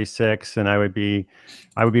 5:36, and I would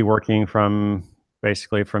be working from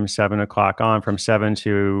basically from 7 o'clock on, from 7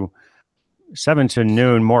 to 7 to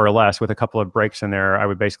noon, more or less, with a couple of breaks in there, I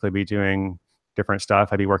would basically be doing different stuff.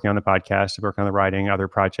 I'd be working on the podcast, working on the writing, other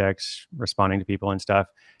projects, responding to people and stuff.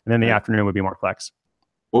 And then the afternoon would be more flex.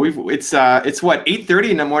 Well, it's what,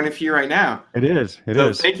 8:30 in the morning for you right now. It is. It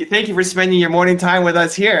is. Thank you for spending your morning time with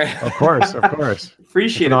us here. Of course.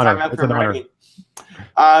 Appreciate the time out for writing.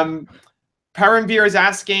 Paramveer is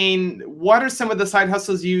asking, what are some of the side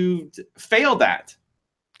hustles you failed at?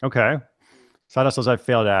 Okay, side hustles I've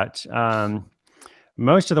failed at.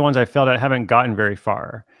 Most of the ones I failed at haven't gotten very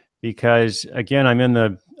far because, again, I'm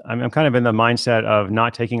kind of in the mindset of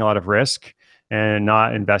not taking a lot of risk and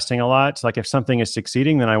not investing a lot. It's like if something is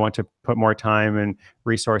succeeding, then I want to put more time and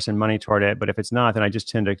resource and money toward it. But if it's not, then I just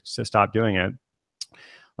tend to stop doing it.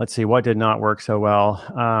 Let's see, what did not work so well?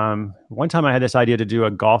 One time I had this idea to do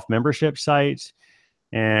a golf membership site,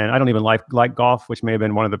 and I don't even like golf, which may have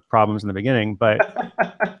been one of the problems in the beginning. But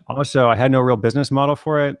also, I had no real business model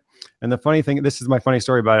for it. And the funny thing, this is my funny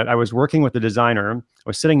story about it. I was working with the designer. I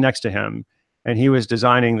was sitting next to him, and he was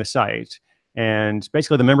designing the site. And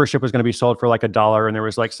basically the membership was going to be sold for like $1, and there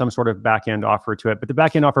was like some sort of back-end offer to it, but the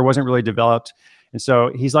back-end offer wasn't really developed. And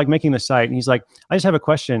so he's like making the site, and he's like, I just have a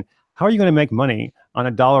question. How are you going to make money on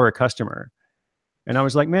 $1 a customer? And I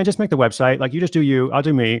was like, man, just make the website. Like, you just do you, I'll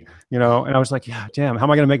do me, And I was like, yeah, damn, how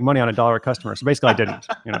am I going to make money on $1 a customer? So basically I didn't,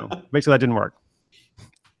 basically that didn't work.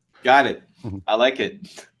 Got it. I like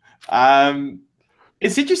it.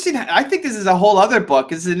 It's interesting. I think this is a whole other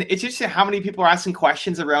book. It's interesting how many people are asking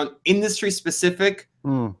questions around industry-specific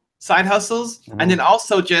side hustles, and then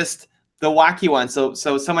also just the wacky ones. So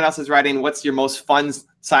someone else is writing, what's your most fun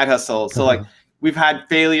side hustle? So like we've had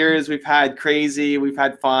failures, we've had crazy, we've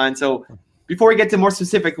had fun. So before we get to more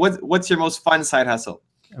specific, what's your most fun side hustle?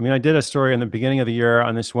 I mean, I did a story in the beginning of the year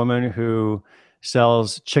on this woman who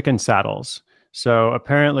sells chicken saddles. So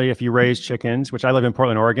apparently, if you raise chickens, which I live in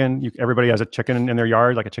Portland, Oregon, everybody has a chicken in their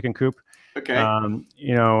yard, like a chicken coop. Okay.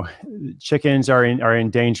 Chickens are in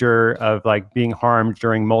danger of like being harmed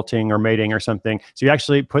during molting or mating or something. So you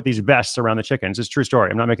actually put these vests around the chickens. It's a true story.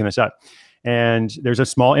 I'm not making this up. And there's a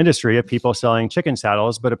small industry of people selling chicken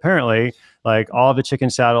saddles, but apparently, like all of the chicken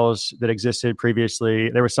saddles that existed previously,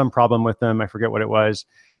 there was some problem with them. I forget what it was,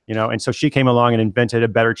 And so she came along and invented a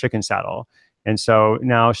better chicken saddle. And so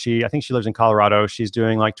now I think she lives in Colorado. She's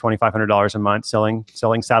doing like $2,500 a month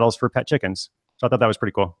selling saddles for pet chickens. So I thought that was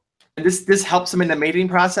pretty cool. And this helps them in the mating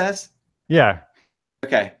process? Yeah.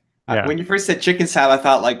 Okay. Yeah. When you first said chicken saddle, I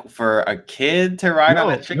thought like for a kid to ride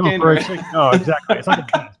on a chicken. No, exactly.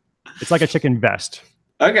 It's like a chicken vest.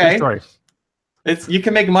 Okay. You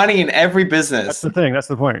can make money in every business. That's the thing. That's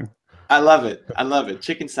the point. I love it.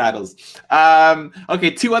 Chicken saddles.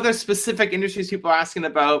 Okay, 2 other specific industries people are asking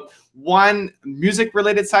about. 1,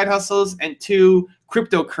 music-related side hustles, and 2,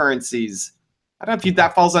 cryptocurrencies. I don't know if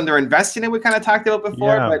that falls under investing that we kind of talked about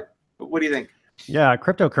before, but what do you think? Yeah,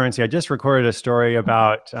 cryptocurrency. I just recorded a story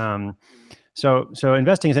about, so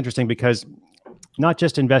investing is interesting because not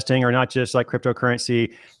just investing or not just like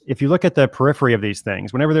cryptocurrency, if you look at the periphery of these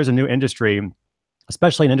things, whenever there's a new industry,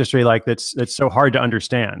 especially an industry like that's so hard to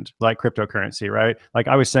understand, like cryptocurrency, right? Like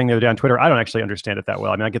I was saying the other day on Twitter, I don't actually understand it that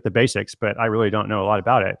well. I mean, I get the basics, but I really don't know a lot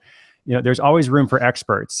about it. There's always room for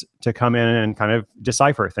experts to come in and kind of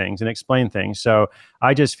decipher things and explain things. So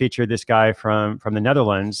I just featured this guy from the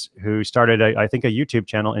Netherlands who started, I think, a YouTube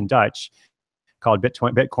channel in Dutch called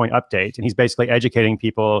Bitcoin Update, and he's basically educating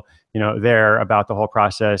people, there about the whole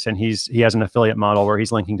process. And he has an affiliate model where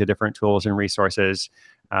he's linking to different tools and resources.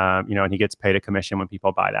 And he gets paid a commission when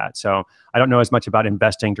people buy that. So I don't know as much about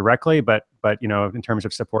investing directly, but in terms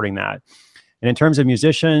of supporting that. And in terms of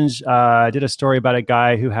musicians, I did a story about a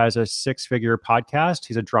guy who has a 6-figure podcast.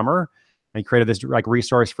 He's a drummer, and he created this like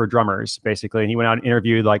resource for drummers, basically. And he went out and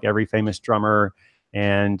interviewed like every famous drummer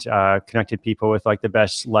and connected people with like the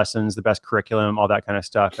best lessons, the best curriculum, all that kind of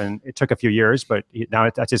stuff. And it took a few years, but now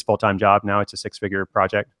that's his full-time job. Now it's a 6-figure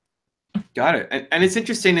project. Got it. And it's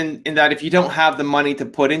interesting in that if you don't have the money to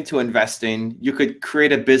put into investing, you could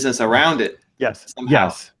create a business around it. Yes. Somehow.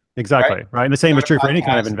 Yes. Exactly. Right. And the same is true for any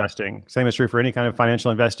kind of investing. Same is true for any kind of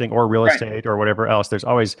financial investing or real estate or whatever else. There's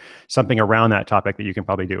always something around that topic that you can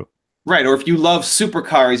probably do. Right. Or if you love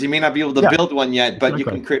supercars, you may not be able to build one yet, but you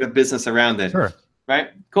can create a business around it. Sure. Right.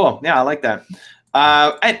 Cool. Yeah, I like that.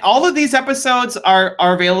 And all of these episodes are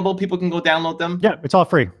available. People can go download them. Yeah, it's all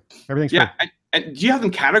free. Everything's free. And do you have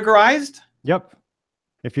them categorized? Yep.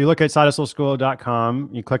 If you look at sidehustleschool.com,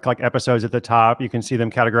 you click like episodes at the top, you can see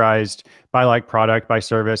them categorized by like product, by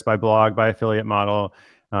service, by blog, by affiliate model,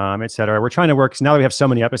 et cetera. We're trying to work, so now that we have so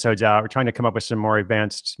many episodes out, we're trying to come up with some more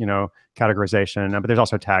advanced, categorization, but there's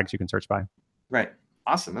also tags you can search by. Right.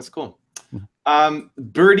 Awesome. That's cool.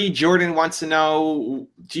 Birdie Jordan wants to know,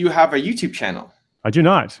 do you have a YouTube channel? I do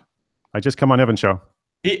not. I just come on Evan's show.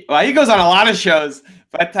 He goes on a lot of shows,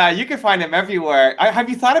 but you can find him everywhere. Have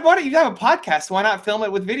you thought about it? You have a podcast. Why not film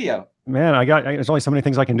it with video? Man, there's only so many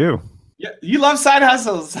things I can do. Yeah, you love side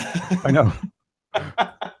hustles. I know.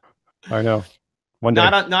 I know. One day.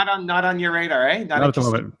 Not on your radar, eh? Not at the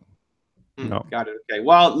moment. No. Got it. Okay.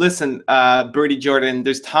 Well, listen, Birdie Jordan,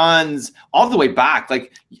 there's tons all the way back.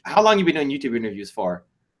 Like, how long have you been doing YouTube interviews for?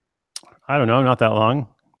 I don't know. Not that long.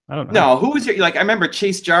 I don't know. No, who was your, like, I remember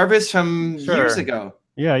Chase Jarvis from years ago.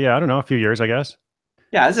 Yeah. I don't know. A few years, I guess.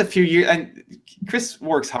 Yeah, there's a few years. And Chris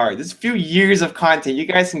works hard. There's a few years of content. You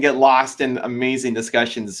guys can get lost in amazing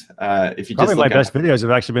discussions if you Probably just look my best videos have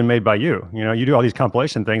actually been made by you. You know, you do all these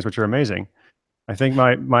compilation things, which are amazing. I think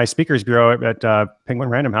my speakers bureau at Penguin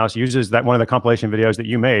Random House uses one of the compilation videos that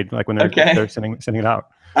you made, like when they're sending it out.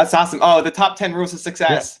 That's awesome. Oh, the top 10 rules of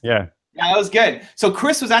success. Yeah, that was good. So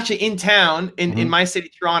Chris was actually in town in my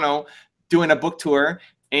city, Toronto, doing a book tour,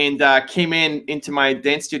 and came into my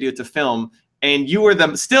dance studio to film. And you were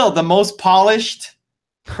still the most polished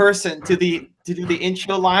person to do the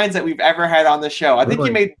intro lines that we've ever had on the show. I think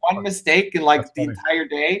you made one mistake in like the entire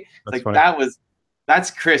day.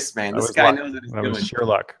 That's Chris, man. This guy knows what he's doing. That was sheer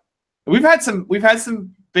luck. We've had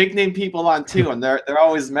some big name people on too, and they're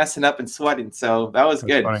always messing up and sweating. So that was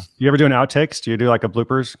good. Funny. Do you ever do an outtakes? Do you do like a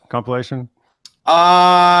bloopers compilation?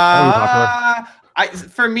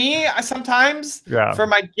 For me, sometimes. Yeah. For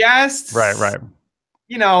my guests. Right.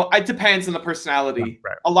 You know, it depends on the personality.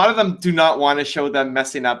 Right. A lot of them do not want to show them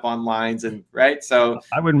messing up on lines, and right. So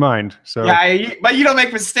I wouldn't mind. So yeah, but you don't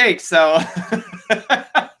make mistakes, so I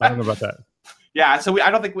don't know about that. Yeah, so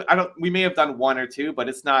we may have done one or two, but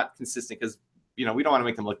it's not consistent because we don't want to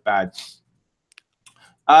make them look bad.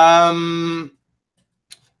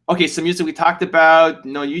 Okay, some music we talked about,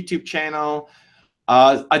 no YouTube channel,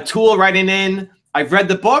 a tool writing in. I've read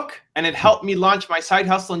the book and it helped me launch my side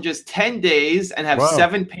hustle in just 10 days and have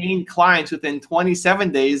 7 paying clients within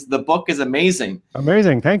 27 days. The book is amazing.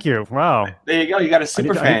 Amazing. Thank you. Wow. There you go. You got a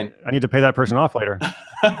super fan. I need to pay that person off later.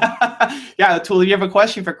 Yeah, the tool. If you have a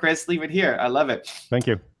question for Chris, leave it here. I love it. Thank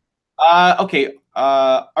you. Okay.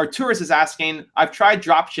 Arturus is asking, I've tried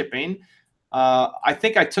drop shipping. I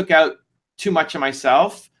think I took out too much of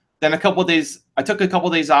myself. Then I took a couple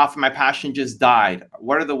of days off and my passion just died.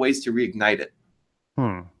 What are the ways to reignite it?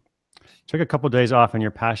 Took a couple of days off and your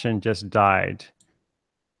passion just died.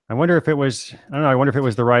 I wonder if it was, I wonder if it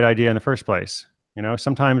was the right idea in the first place. You know,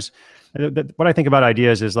 sometimes what I think about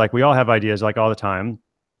ideas is like, we all have ideas like all the time,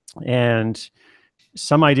 and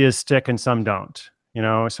some ideas stick and some don't, you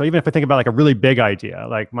know? So even if I think about like a really big idea,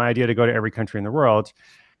 like my idea to go to every country in the world,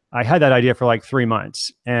 I had that idea for like 3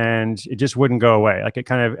 months and it just wouldn't go away. Like it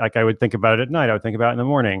kind of, like I would think about it at night, I would think about it in the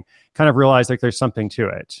morning, kind of realize like there's something to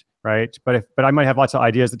it. Right. But I might have lots of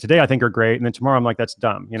ideas that today I think are great. And then tomorrow I'm like, that's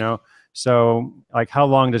dumb, you know? So like, how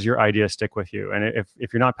long does your idea stick with you? And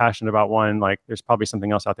if you're not passionate about one, like there's probably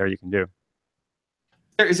something else out there you can do.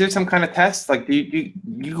 Is there some kind of test? Like you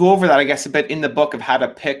go over that, I guess, a bit in the book of how to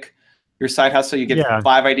pick your side hustle. You get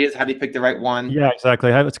 5 ideas. How do you pick the right one? Yeah,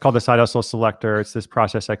 exactly. It's called the side hustle selector. It's this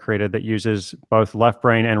process I created that uses both left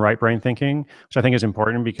brain and right brain thinking, which I think is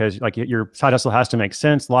important because like your side hustle has to make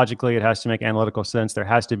sense logically. It has to make analytical sense. There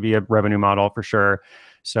has to be a revenue model for sure.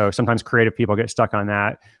 So sometimes creative people get stuck on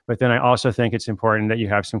that. But then I also think it's important that you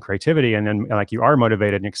have some creativity and then like you are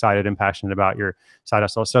motivated and excited and passionate about your side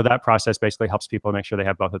hustle. So that process basically helps people make sure they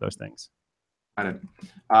have both of those things. Got it.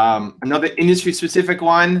 Another industry specific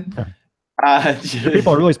one.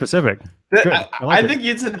 People are really specific. I think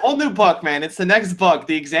it's a whole new book, man. It's the next book,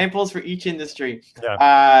 the examples for each industry.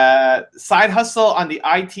 Yeah. Side hustle on the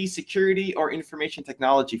IT security or information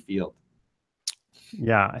technology field.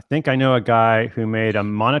 Yeah, I think I know a guy who made a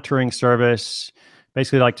monitoring service,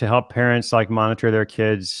 basically like to help parents like monitor their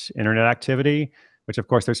kids' internet activity, which of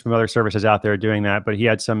course there's some other services out there doing that, but he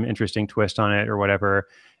had some interesting twist on it or whatever.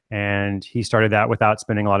 And he started that without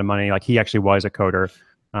spending a lot of money. Like he actually was a coder.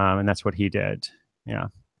 And that's what he did. Yeah.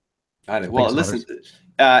 Got it. Well, listen,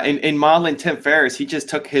 in modeling Tim Ferriss, he just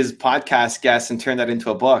took his podcast guests and turned that into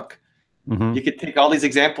a book. You could take all these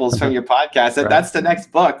examples from your podcast. That's the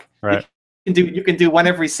next book. Right. You can do one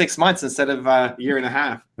every 6 months instead of a year and a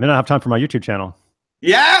half. And then I have time for my YouTube channel.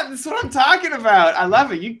 Yeah, that's what I'm talking about. I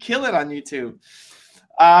love it. You kill it on YouTube.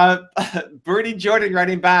 Birdie Jordan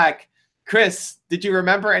writing back. Chris, did you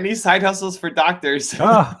remember any side hustles for doctors?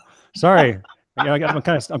 Oh, sorry. I'm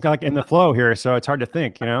kind of like in the flow here, so it's hard to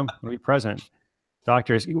think, you know, be present.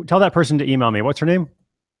 Doctors, tell that person to email me. What's her name?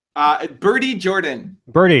 Birdie Jordan.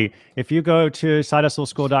 Birdie, if you go to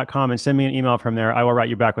sidehustleschool.com and send me an email from there, I will write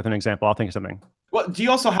you back with an example. I'll think of something. Well, do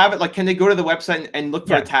you also have it? Like, can they go to the website and look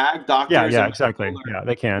for a Yeah. tag, Yeah, doctors? yeah, Or exactly. Yeah,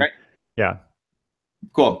 they can. right? Yeah.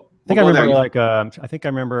 Cool. I think We'll I go remember there. like I think I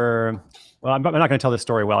remember. Well, I'm not going to tell this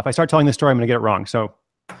story well. If I start telling this story, I'm going to get it wrong. So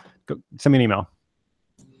send me an email.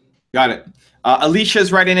 Got it.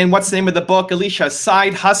 Alicia's writing in. What's the name of the book? Alicia,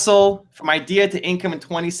 Side Hustle: From Idea to Income in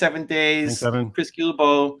 27 Days. Thanks, Evan. Chris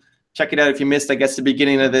Guillebeau. Check it out if you missed, I guess, the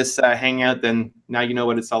beginning of this hangout. Then now you know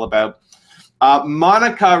what it's all about.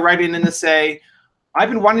 Monica writing in to say, I've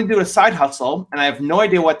been wanting to do a side hustle and I have no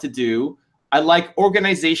idea what to do. I like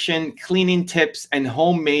organization, cleaning tips, and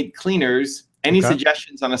homemade cleaners. Any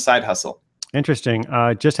suggestions on a side hustle? Interesting.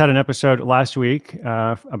 Just had an episode last week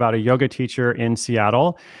about a yoga teacher in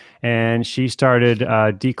Seattle, and she started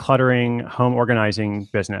decluttering home organizing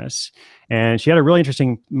business. And she had a really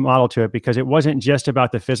interesting model to it because it wasn't just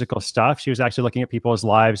about the physical stuff. She was actually looking at people's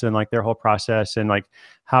lives and like their whole process and like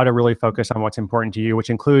how to really focus on what's important to you, which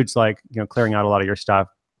includes like, clearing out a lot of your stuff.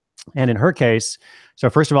 And in her case, so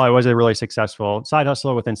first of all, it was a really successful side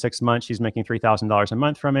hustle. Within 6 months, she's making $3,000 a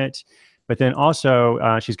month from it. But then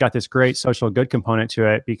also, she's got this great social good component to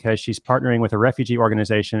it because she's partnering with a refugee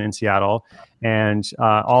organization in Seattle, and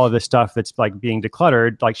all of the stuff that's like being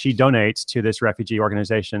decluttered, like she donates to this refugee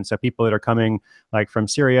organization. So people that are coming like from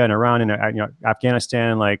Syria and Iran and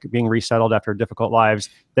Afghanistan, like being resettled after difficult lives,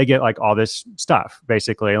 they get like all this stuff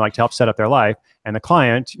basically, like to help set up their life. And the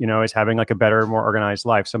client, is having like a better, more organized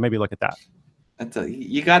life. So maybe look at that.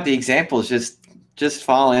 You got the examples just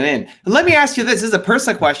falling in. Let me ask you this. This is a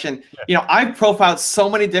personal question. I've profiled so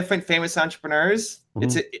many different famous entrepreneurs.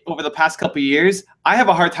 It's over the past couple of years. I have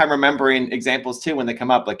a hard time remembering examples too when they come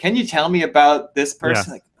up. Like, can you tell me about this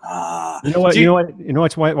person? Yeah.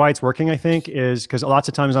 Why it's working, I think, is because lots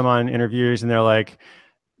of times I'm on interviews and they're like,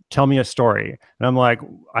 tell me a story. And I'm like,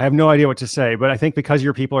 I have no idea what to say. But I think because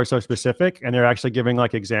your people are so specific and they're actually giving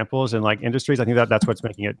like examples and like industries, I think that's what's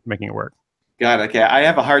making it work. Got it. Okay. I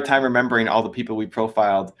have a hard time remembering all the people we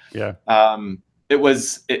profiled. Yeah.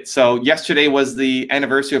 So yesterday was the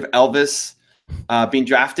anniversary of Elvis being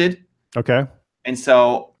drafted. Okay. And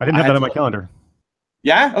so I didn't have that on my calendar.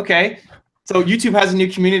 Yeah. Okay. So YouTube has a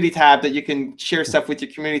new community tab that you can share stuff with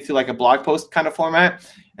your community through like a blog post kind of format.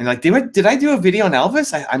 And like, did I do a video on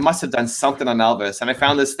Elvis? I must have done something on Elvis. And I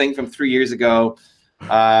found this thing from 3 years ago.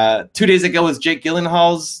 2 days ago was Jake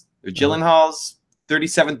Gyllenhaal's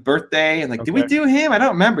 37th birthday. And like, did we do him? I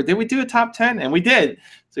don't remember. Did we do a top 10? And we did.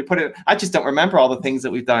 So we put it. I just don't remember all the things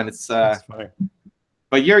that we've done. It's funny.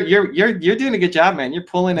 But you're doing a good job, man. You're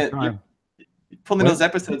pulling it. You're pulling those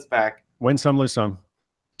episodes back. Win some, lose some.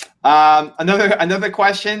 Another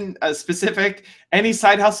question, specific. Any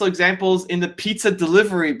side hustle examples in the pizza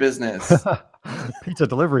delivery business? Pizza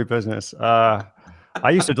delivery business. I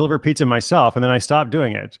used to deliver pizza myself, and then I stopped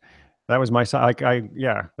doing it. That was my side.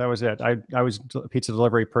 That was it. I was a pizza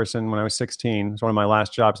delivery person when I was 16. It was one of my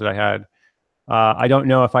last jobs that I had. I don't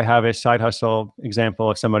know if I have a side hustle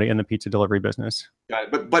example of somebody in the pizza delivery business.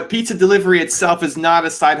 Got it. But pizza delivery itself is not a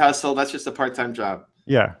side hustle. That's just a part-time job.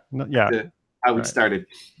 Yeah. How we started.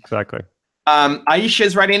 Exactly. Aisha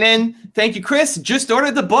is writing in. Thank you, Chris. Just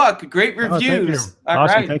ordered the book. Great reviews. Thank you.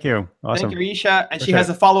 Awesome. Thank you. Awesome. Thank you, Aisha. And she has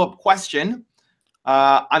a follow-up question.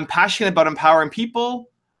 I'm passionate about empowering people.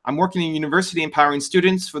 I'm working in university empowering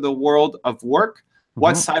students for the world of work.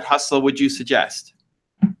 What side hustle would you suggest?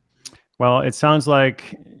 Well, it sounds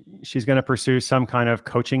like she's going to pursue some kind of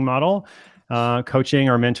coaching model, coaching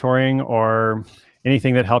or mentoring or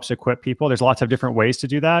anything that helps equip people. There's lots of different ways to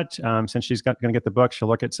do that. Since she's going to get the book, she'll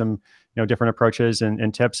look at some different approaches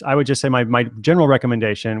and tips. I would just say my general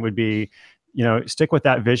recommendation would be, stick with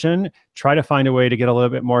that vision. Try to find a way to get a little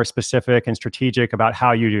bit more specific and strategic about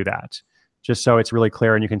how you do that, just so it's really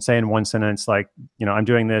clear. And you can say in one sentence, like, I'm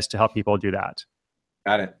doing this to help people do that.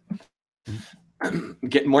 Got it.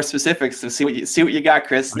 Get more specific. So see what you got,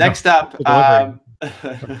 Chris. Next up,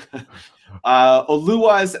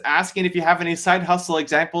 Olua is asking if you have any side hustle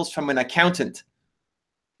examples from an accountant.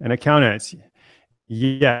 An accountant,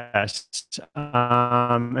 yes.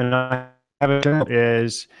 And I have a general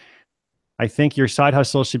is, I think your side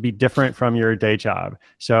hustle should be different from your day job.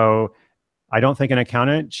 So I don't think an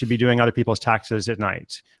accountant should be doing other people's taxes at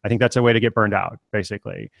night. I think that's a way to get burned out,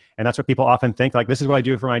 basically. And that's what people often think, like, this is what I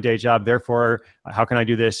do for my day job. Therefore, how can I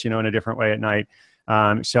do this, in a different way at night?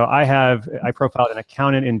 So I profiled an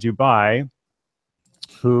accountant in Dubai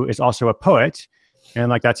who is also a poet. And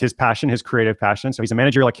like, that's his passion, his creative passion. So he's a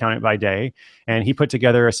managerial accountant by day. And he put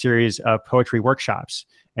together a series of poetry workshops.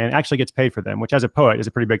 and actually gets paid for them, which as a poet is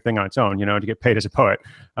a pretty big thing on its own, you know, to get paid as a poet.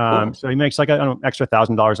 Cool. So he makes like, I don't know, extra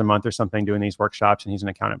 $1,000 a month or something doing these workshops, and he's an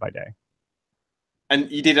accountant by day. And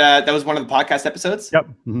you did, that was one of the podcast episodes? Yep.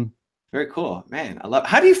 Mm-hmm. Very cool, man. I love.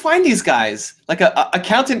 How do you find these guys? Like a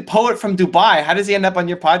accountant poet from Dubai. How does he end up on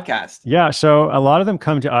your podcast? Yeah, so a lot of them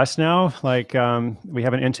come to us now. Like we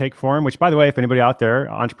have an intake form, which by the way, if anybody out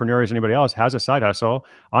there, entrepreneurs, anybody else has a side hustle,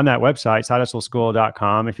 on that website,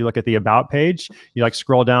 sidehustleschool.com, if you look at the about page, you like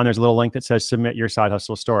scroll down, there's a little link that says submit your side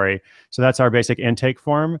hustle story. So that's our basic intake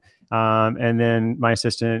form. And then my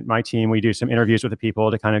assistant, my team, we do some interviews with the people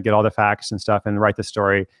to kind of get all the facts and stuff and write the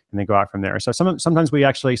story and then go out from there. So sometimes we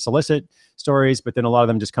actually solicit stories, but then a lot of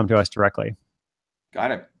them just come to us directly.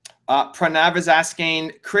 Got it. Pranav is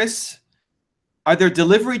asking, Chris, are there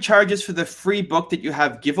delivery charges for the free book that you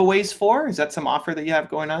have giveaways for? Is that some offer that you have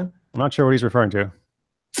going on? I'm not sure what he's referring to.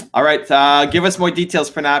 All right. Give us more details,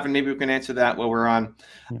 Pranav, and maybe we can answer that while we're on.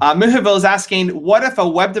 Mihavil is asking, what if a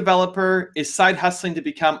web developer is side hustling to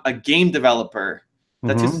become a game developer?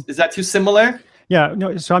 Is that too similar? Yeah,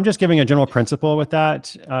 no, so I'm just giving a general principle with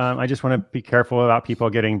that. I just want to be careful about people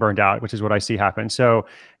getting burned out, which is what I see happen. So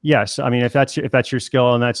yes, I mean, if that's your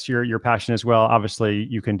skill and that's your passion as well, obviously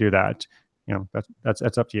you can do that. You know,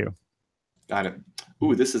 that's up to you. Got it.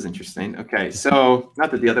 Ooh, this is interesting. Okay, so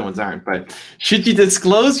not that the other ones aren't, but should you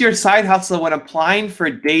disclose your side hustle when applying for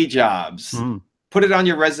day jobs? Put it on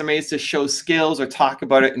your resumes to show skills or talk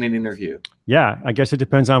about it in an interview? Yeah, I guess it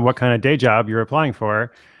depends on what kind of day job you're applying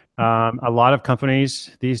for. A lot of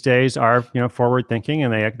companies these days are, you know, forward thinking,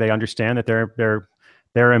 and they understand that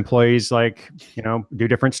their employees, like, you know, do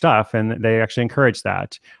different stuff, and they actually encourage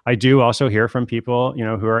that. I do also hear from people, you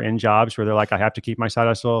know, who are in jobs where they're like, I have to keep my side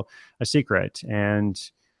hustle a secret, and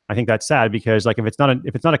I think that's sad because, like, if it's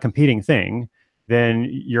not a competing thing, then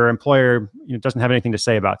your employer, you know, doesn't have anything to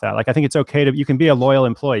say about that. Like, I think it's okay you can be a loyal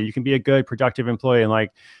employee, you can be a good, productive employee, and,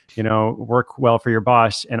 like, you know, work well for your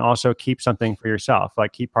boss, and also keep something for yourself,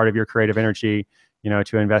 like keep part of your creative energy, you know,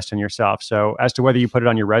 to invest in yourself. So as to whether you put it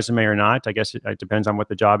on your resume or not, I guess it depends on what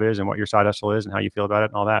the job is and what your side hustle is and how you feel about it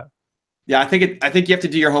and all that. Yeah, I think you have to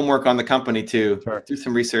do your homework on the company too. Sure. Do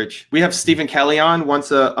some research. We have Stephen Kelly on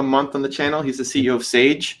once a month on the channel. He's the CEO of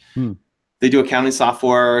Sage. They do accounting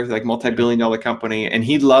software, like multi-billion-dollar company, and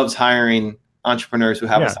he loves hiring entrepreneurs who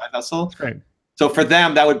have a side hustle. That's great. So for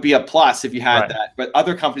them, that would be a plus if you had that. But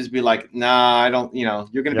other companies would be like, nah, I don't. You know,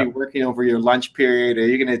 you're going to be working over your lunch period, or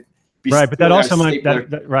you're going to be but that also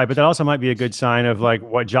might be a good sign of, like,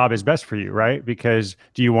 what job is best for you, right? Because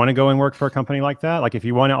do you want to go and work for a company like that? Like, if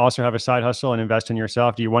you want to also have a side hustle and invest in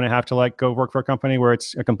yourself, do you want to have to, like, go work for a company where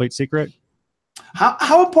it's a complete secret?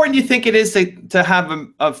 How important do you think it is to have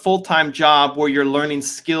a full-time job where you're learning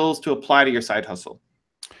skills to apply to your side hustle?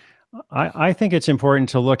 I think it's important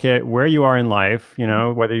to look at where you are in life, you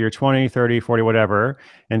know, whether you're 20, 30, 40, whatever,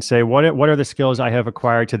 and say, what are the skills I have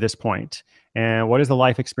acquired to this point? And what is the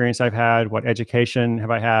life experience I've had? What education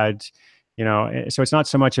have I had? You know, so it's not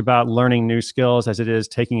so much about learning new skills as it is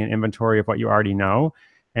taking an inventory of what you already know.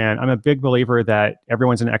 And I'm a big believer that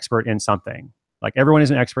everyone's an expert in something. Like, everyone is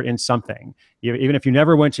an expert in something. Even if you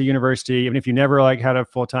never went to university, even if you never, like, had a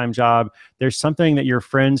full-time job, there's something that your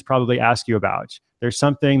friends probably ask you about. There's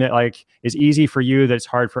something that, like, is easy for you that's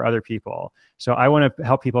hard for other people. So I want to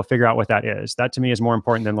help people figure out what that is. That to me is more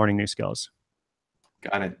important than learning new skills.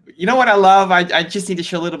 Got it. You know what I love? I just need to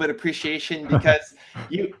show a little bit of appreciation because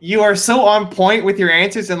you are so on point with your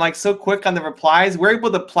answers and, like, so quick on the replies. We're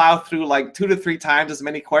able to plow through, like, 2 to 3 times as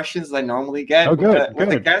many questions as I normally get with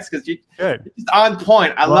the guests, because you're just on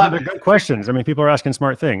point. I love it. They're good questions. I mean, people are asking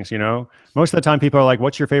smart things, you know. Most of the time people are like,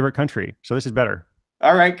 what's your favorite country? So this is better.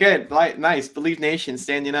 All right, good. Nice. Believe Nation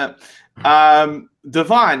standing up.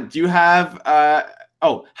 Devon, do you have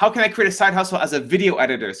how can I create a side hustle as a video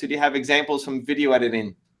editor? So do you have examples from video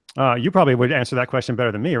editing? You probably would answer that question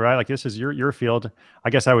better than me, right? Like, this is your field. I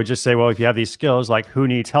guess I would just say, well, if you have these skills, like, who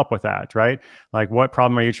needs help with that, right? Like, what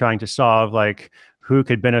problem are you trying to solve? Like, who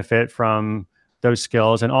could benefit from those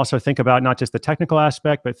skills? And also think about not just the technical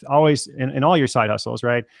aspect, but always in all your side hustles,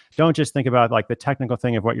 right? Don't just think about, like, the technical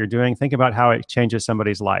thing of what you're doing. Think about how it changes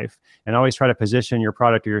somebody's life, and always try to position your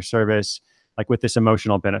product or your service, like, with this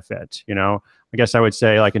emotional benefit, you know? I guess I would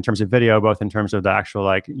say, like, in terms of video, both in terms of the actual,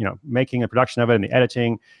 like, you know, making a production of it and the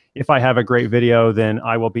editing. If I have a great video, then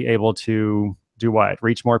I will be able to do what?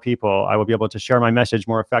 Reach more people. I will be able to share my message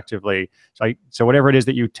more effectively. So whatever it is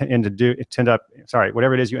that you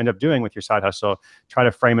whatever it is you end up doing with your side hustle, try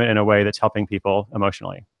to frame it in a way that's helping people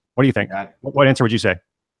emotionally. What do you think? What answer would you say?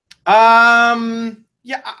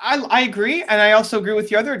 Yeah, I agree. And I also agree with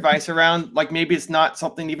your other advice around like maybe it's not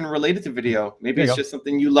something even related to video. Maybe There you it's go. just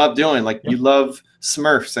something you love doing. Like Yep. you love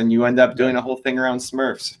Smurfs and you end up Yeah. doing a whole thing around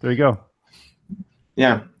Smurfs. There you go.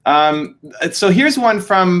 Yeah. So here's one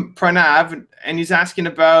from Pranav, and he's asking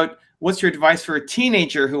about what's your advice for a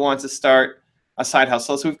teenager who wants to start a side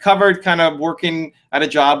hustle? So we've covered kind of working at a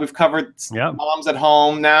job. We've covered Yep. moms at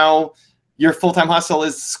home. Now your full-time hustle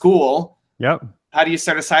is school. Yep. How do you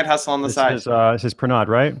start a side hustle on the side? This is Pranad,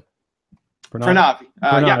 right? Pranav.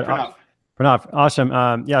 Yeah, Pranad. Pranav. Pranav, awesome.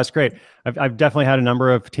 Yeah, it's great. I've definitely had a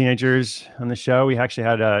number of teenagers on the show. We actually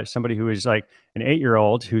had somebody who was like an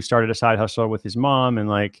 8-year-old who started a side hustle with his mom and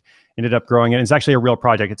like ended up growing it. It's actually a real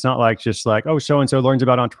project. It's not like just like, oh, so and so learns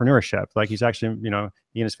about entrepreneurship. Like he's actually, he and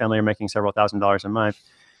his family are making several $1,000s a month.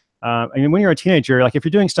 I mean, when you're a teenager, like if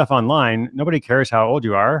you're doing stuff online, nobody cares how old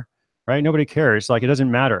you are, right? Nobody cares. Like it doesn't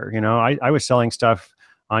matter. I was selling stuff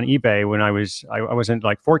on eBay when I wasn't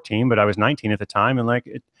like 14, but I was 19 at the time, and like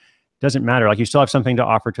it doesn't matter. Like you still have something to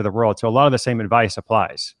offer to the world. So a lot of the same advice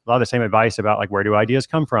applies. A lot of the same advice about like where do ideas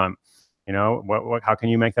come from? How can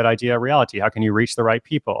you make that idea a reality? How can you reach the right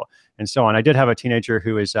people, and so on. I did have a teenager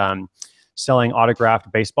who was selling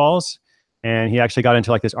autographed baseballs. And he actually got into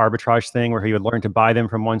like this arbitrage thing where he would learn to buy them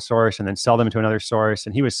from one source and then sell them to another source.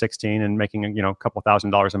 And he was 16 and making, a couple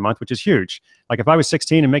 $1,000s a month, which is huge. Like if I was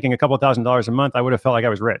 16 and making a couple $1,000s a month, I would have felt like I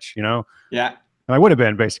was rich, Yeah. And I would have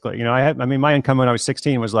been basically, my income when I was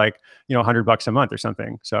 16 was like, $100 a month or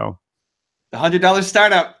something. So the $100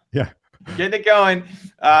 startup. Yeah. Getting it going.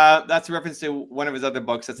 That's a reference to one of his other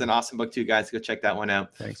books. That's an awesome book too, guys. Go check that one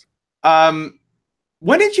out. Thanks.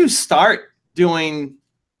 When did you start doing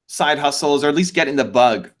side hustles, or at least getting the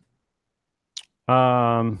bug?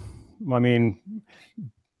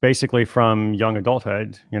 Basically from young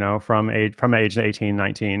adulthood, from age 18,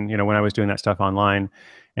 19, when I was doing that stuff online.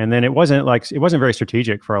 And then it wasn't very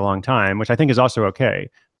strategic for a long time, which I think is also okay.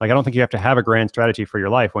 Like, I don't think you have to have a grand strategy for your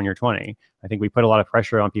life when you're 20. I think we put a lot of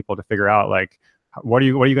pressure on people to figure out like, what are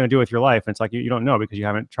you going to do with your life? And it's like, you don't know because you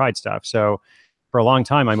haven't tried stuff. So for a long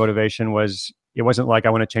time, my motivation was, it wasn't like I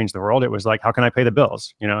want to change the world. It was like, how can I pay the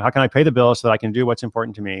bills? How can I pay the bills so that I can do what's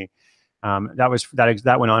important to me?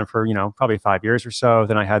 That went on for, probably 5 years or so.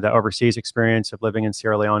 Then I had the overseas experience of living in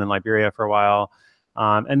Sierra Leone and Liberia for a while.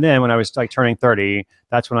 And then when I was like turning 30,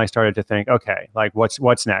 that's when I started to think, okay, like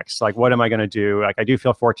what's next? Like, what am I going to do? Like, I do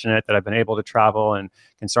feel fortunate that I've been able to travel and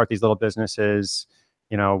can start these little businesses.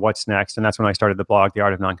 What's next? And that's when I started the blog, The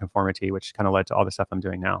Art of Nonconformity, which kind of led to all the stuff I'm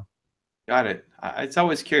doing now. Got it. It's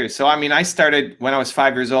always curious. So, I mean, I started when I was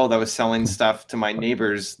 5 years old. I was selling stuff to my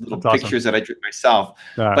neighbors, little That's pictures awesome. that I drew myself.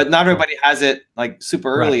 But not everybody has it like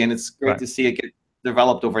super early, and it's great to see it get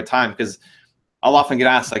developed over time. Because I'll often get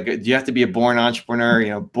asked, like, do you have to be a born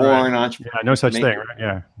entrepreneur? Born entrepreneur? Yeah, no such thing. Right?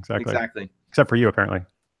 Yeah, exactly. Exactly. Except for you, apparently.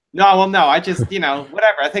 No, well, no. I just,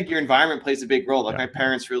 whatever. I think your environment plays a big role. Like my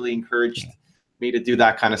parents really encouraged me to do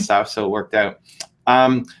that kind of stuff, so it worked out.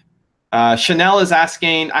 Chanel is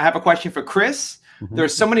asking, I have a question for Chris.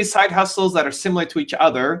 There's so many side hustles that are similar to each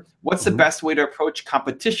other. What's the best way to approach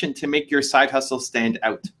competition to make your side hustle stand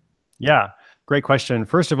out? Yeah, great question.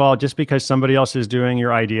 First of all, just because somebody else is doing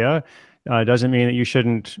your idea doesn't mean that you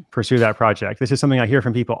shouldn't pursue that project. This is something I hear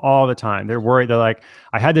from people all the time. They're worried. They're like,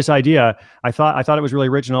 I had this idea. I thought it was really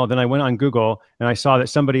original. Then I went on Google and I saw that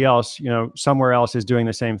somebody else, somewhere else is doing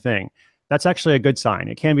the same thing. That's actually a good sign.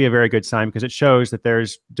 It can be a very good sign because it shows that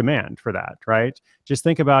there's demand for that, right? Just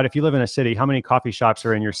think about if you live in a city, how many coffee shops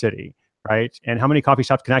are in your city, right? And how many coffee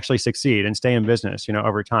shops can actually succeed and stay in business,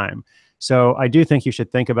 over time. So I do think you should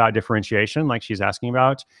think about differentiation like she's asking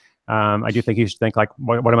about. I do think you should think like,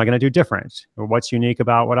 what am I going to do different? Or what's unique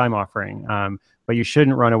about what I'm offering? But you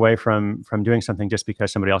shouldn't run away from doing something just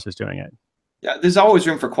because somebody else is doing it. Yeah, there's always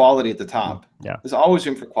room for quality at the top. Yeah. There's always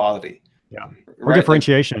room for quality. Yeah. Or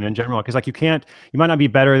differentiation in general. Because like you might not be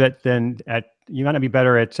better at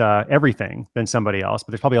everything than somebody else,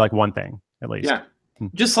 but there's probably like one thing at least. Yeah.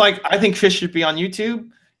 Just like I think Chris should be on YouTube.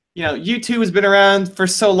 YouTube has been around for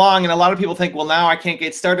so long, and a lot of people think, well, now I can't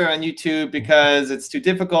get started on YouTube because it's too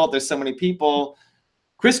difficult. There's so many people.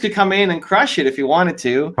 Chris could come in and crush it if he wanted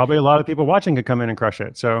to. Probably a lot of people watching could come in and crush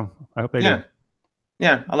it. So I hope they do.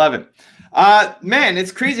 Yeah, I love it. Man,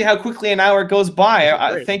 it's crazy how quickly an hour goes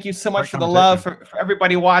by. Thank you so much for the love for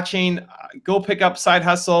everybody watching. Go pick up Side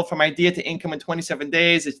Hustle from Idea to Income in 27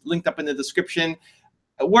 Days. It's linked up in the description.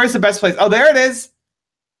 Where's the best place? Oh, there it is.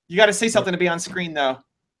 You got to say something to be on screen, though.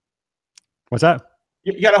 What's that?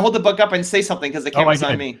 You got to hold the book up and say something because the camera's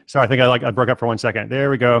on me. Sorry, I think I broke up for 1 second. There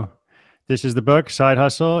we go. This is the book, Side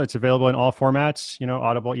Hustle. It's available in all formats,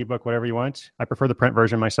 Audible, ebook, whatever you want. I prefer the print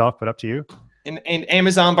version myself, but up to you. In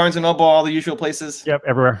Amazon, Barnes & Noble, all the usual places? Yep,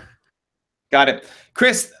 everywhere. Got it.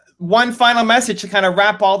 Chris, one final message to kind of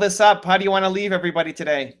wrap all this up. How do you want to leave everybody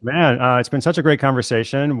today? Man, it's been such a great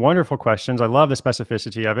conversation. Wonderful questions. I love the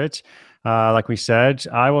specificity of it. Like we said,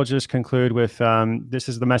 I will just conclude with this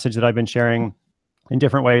is the message that I've been sharing in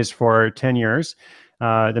different ways for 10 years.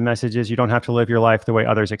 The message is you don't have to live your life the way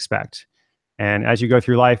others expect. And as you go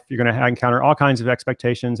through life, you're going to encounter all kinds of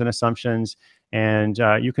expectations and assumptions. And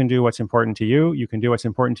you can do what's important to you. You can do what's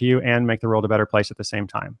important to you and make the world a better place at the same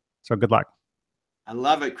time. So good luck. I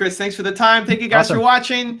love it. Chris, thanks for the time. Thank you guys for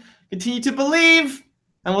watching. Continue to believe,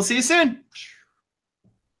 and we'll see you soon.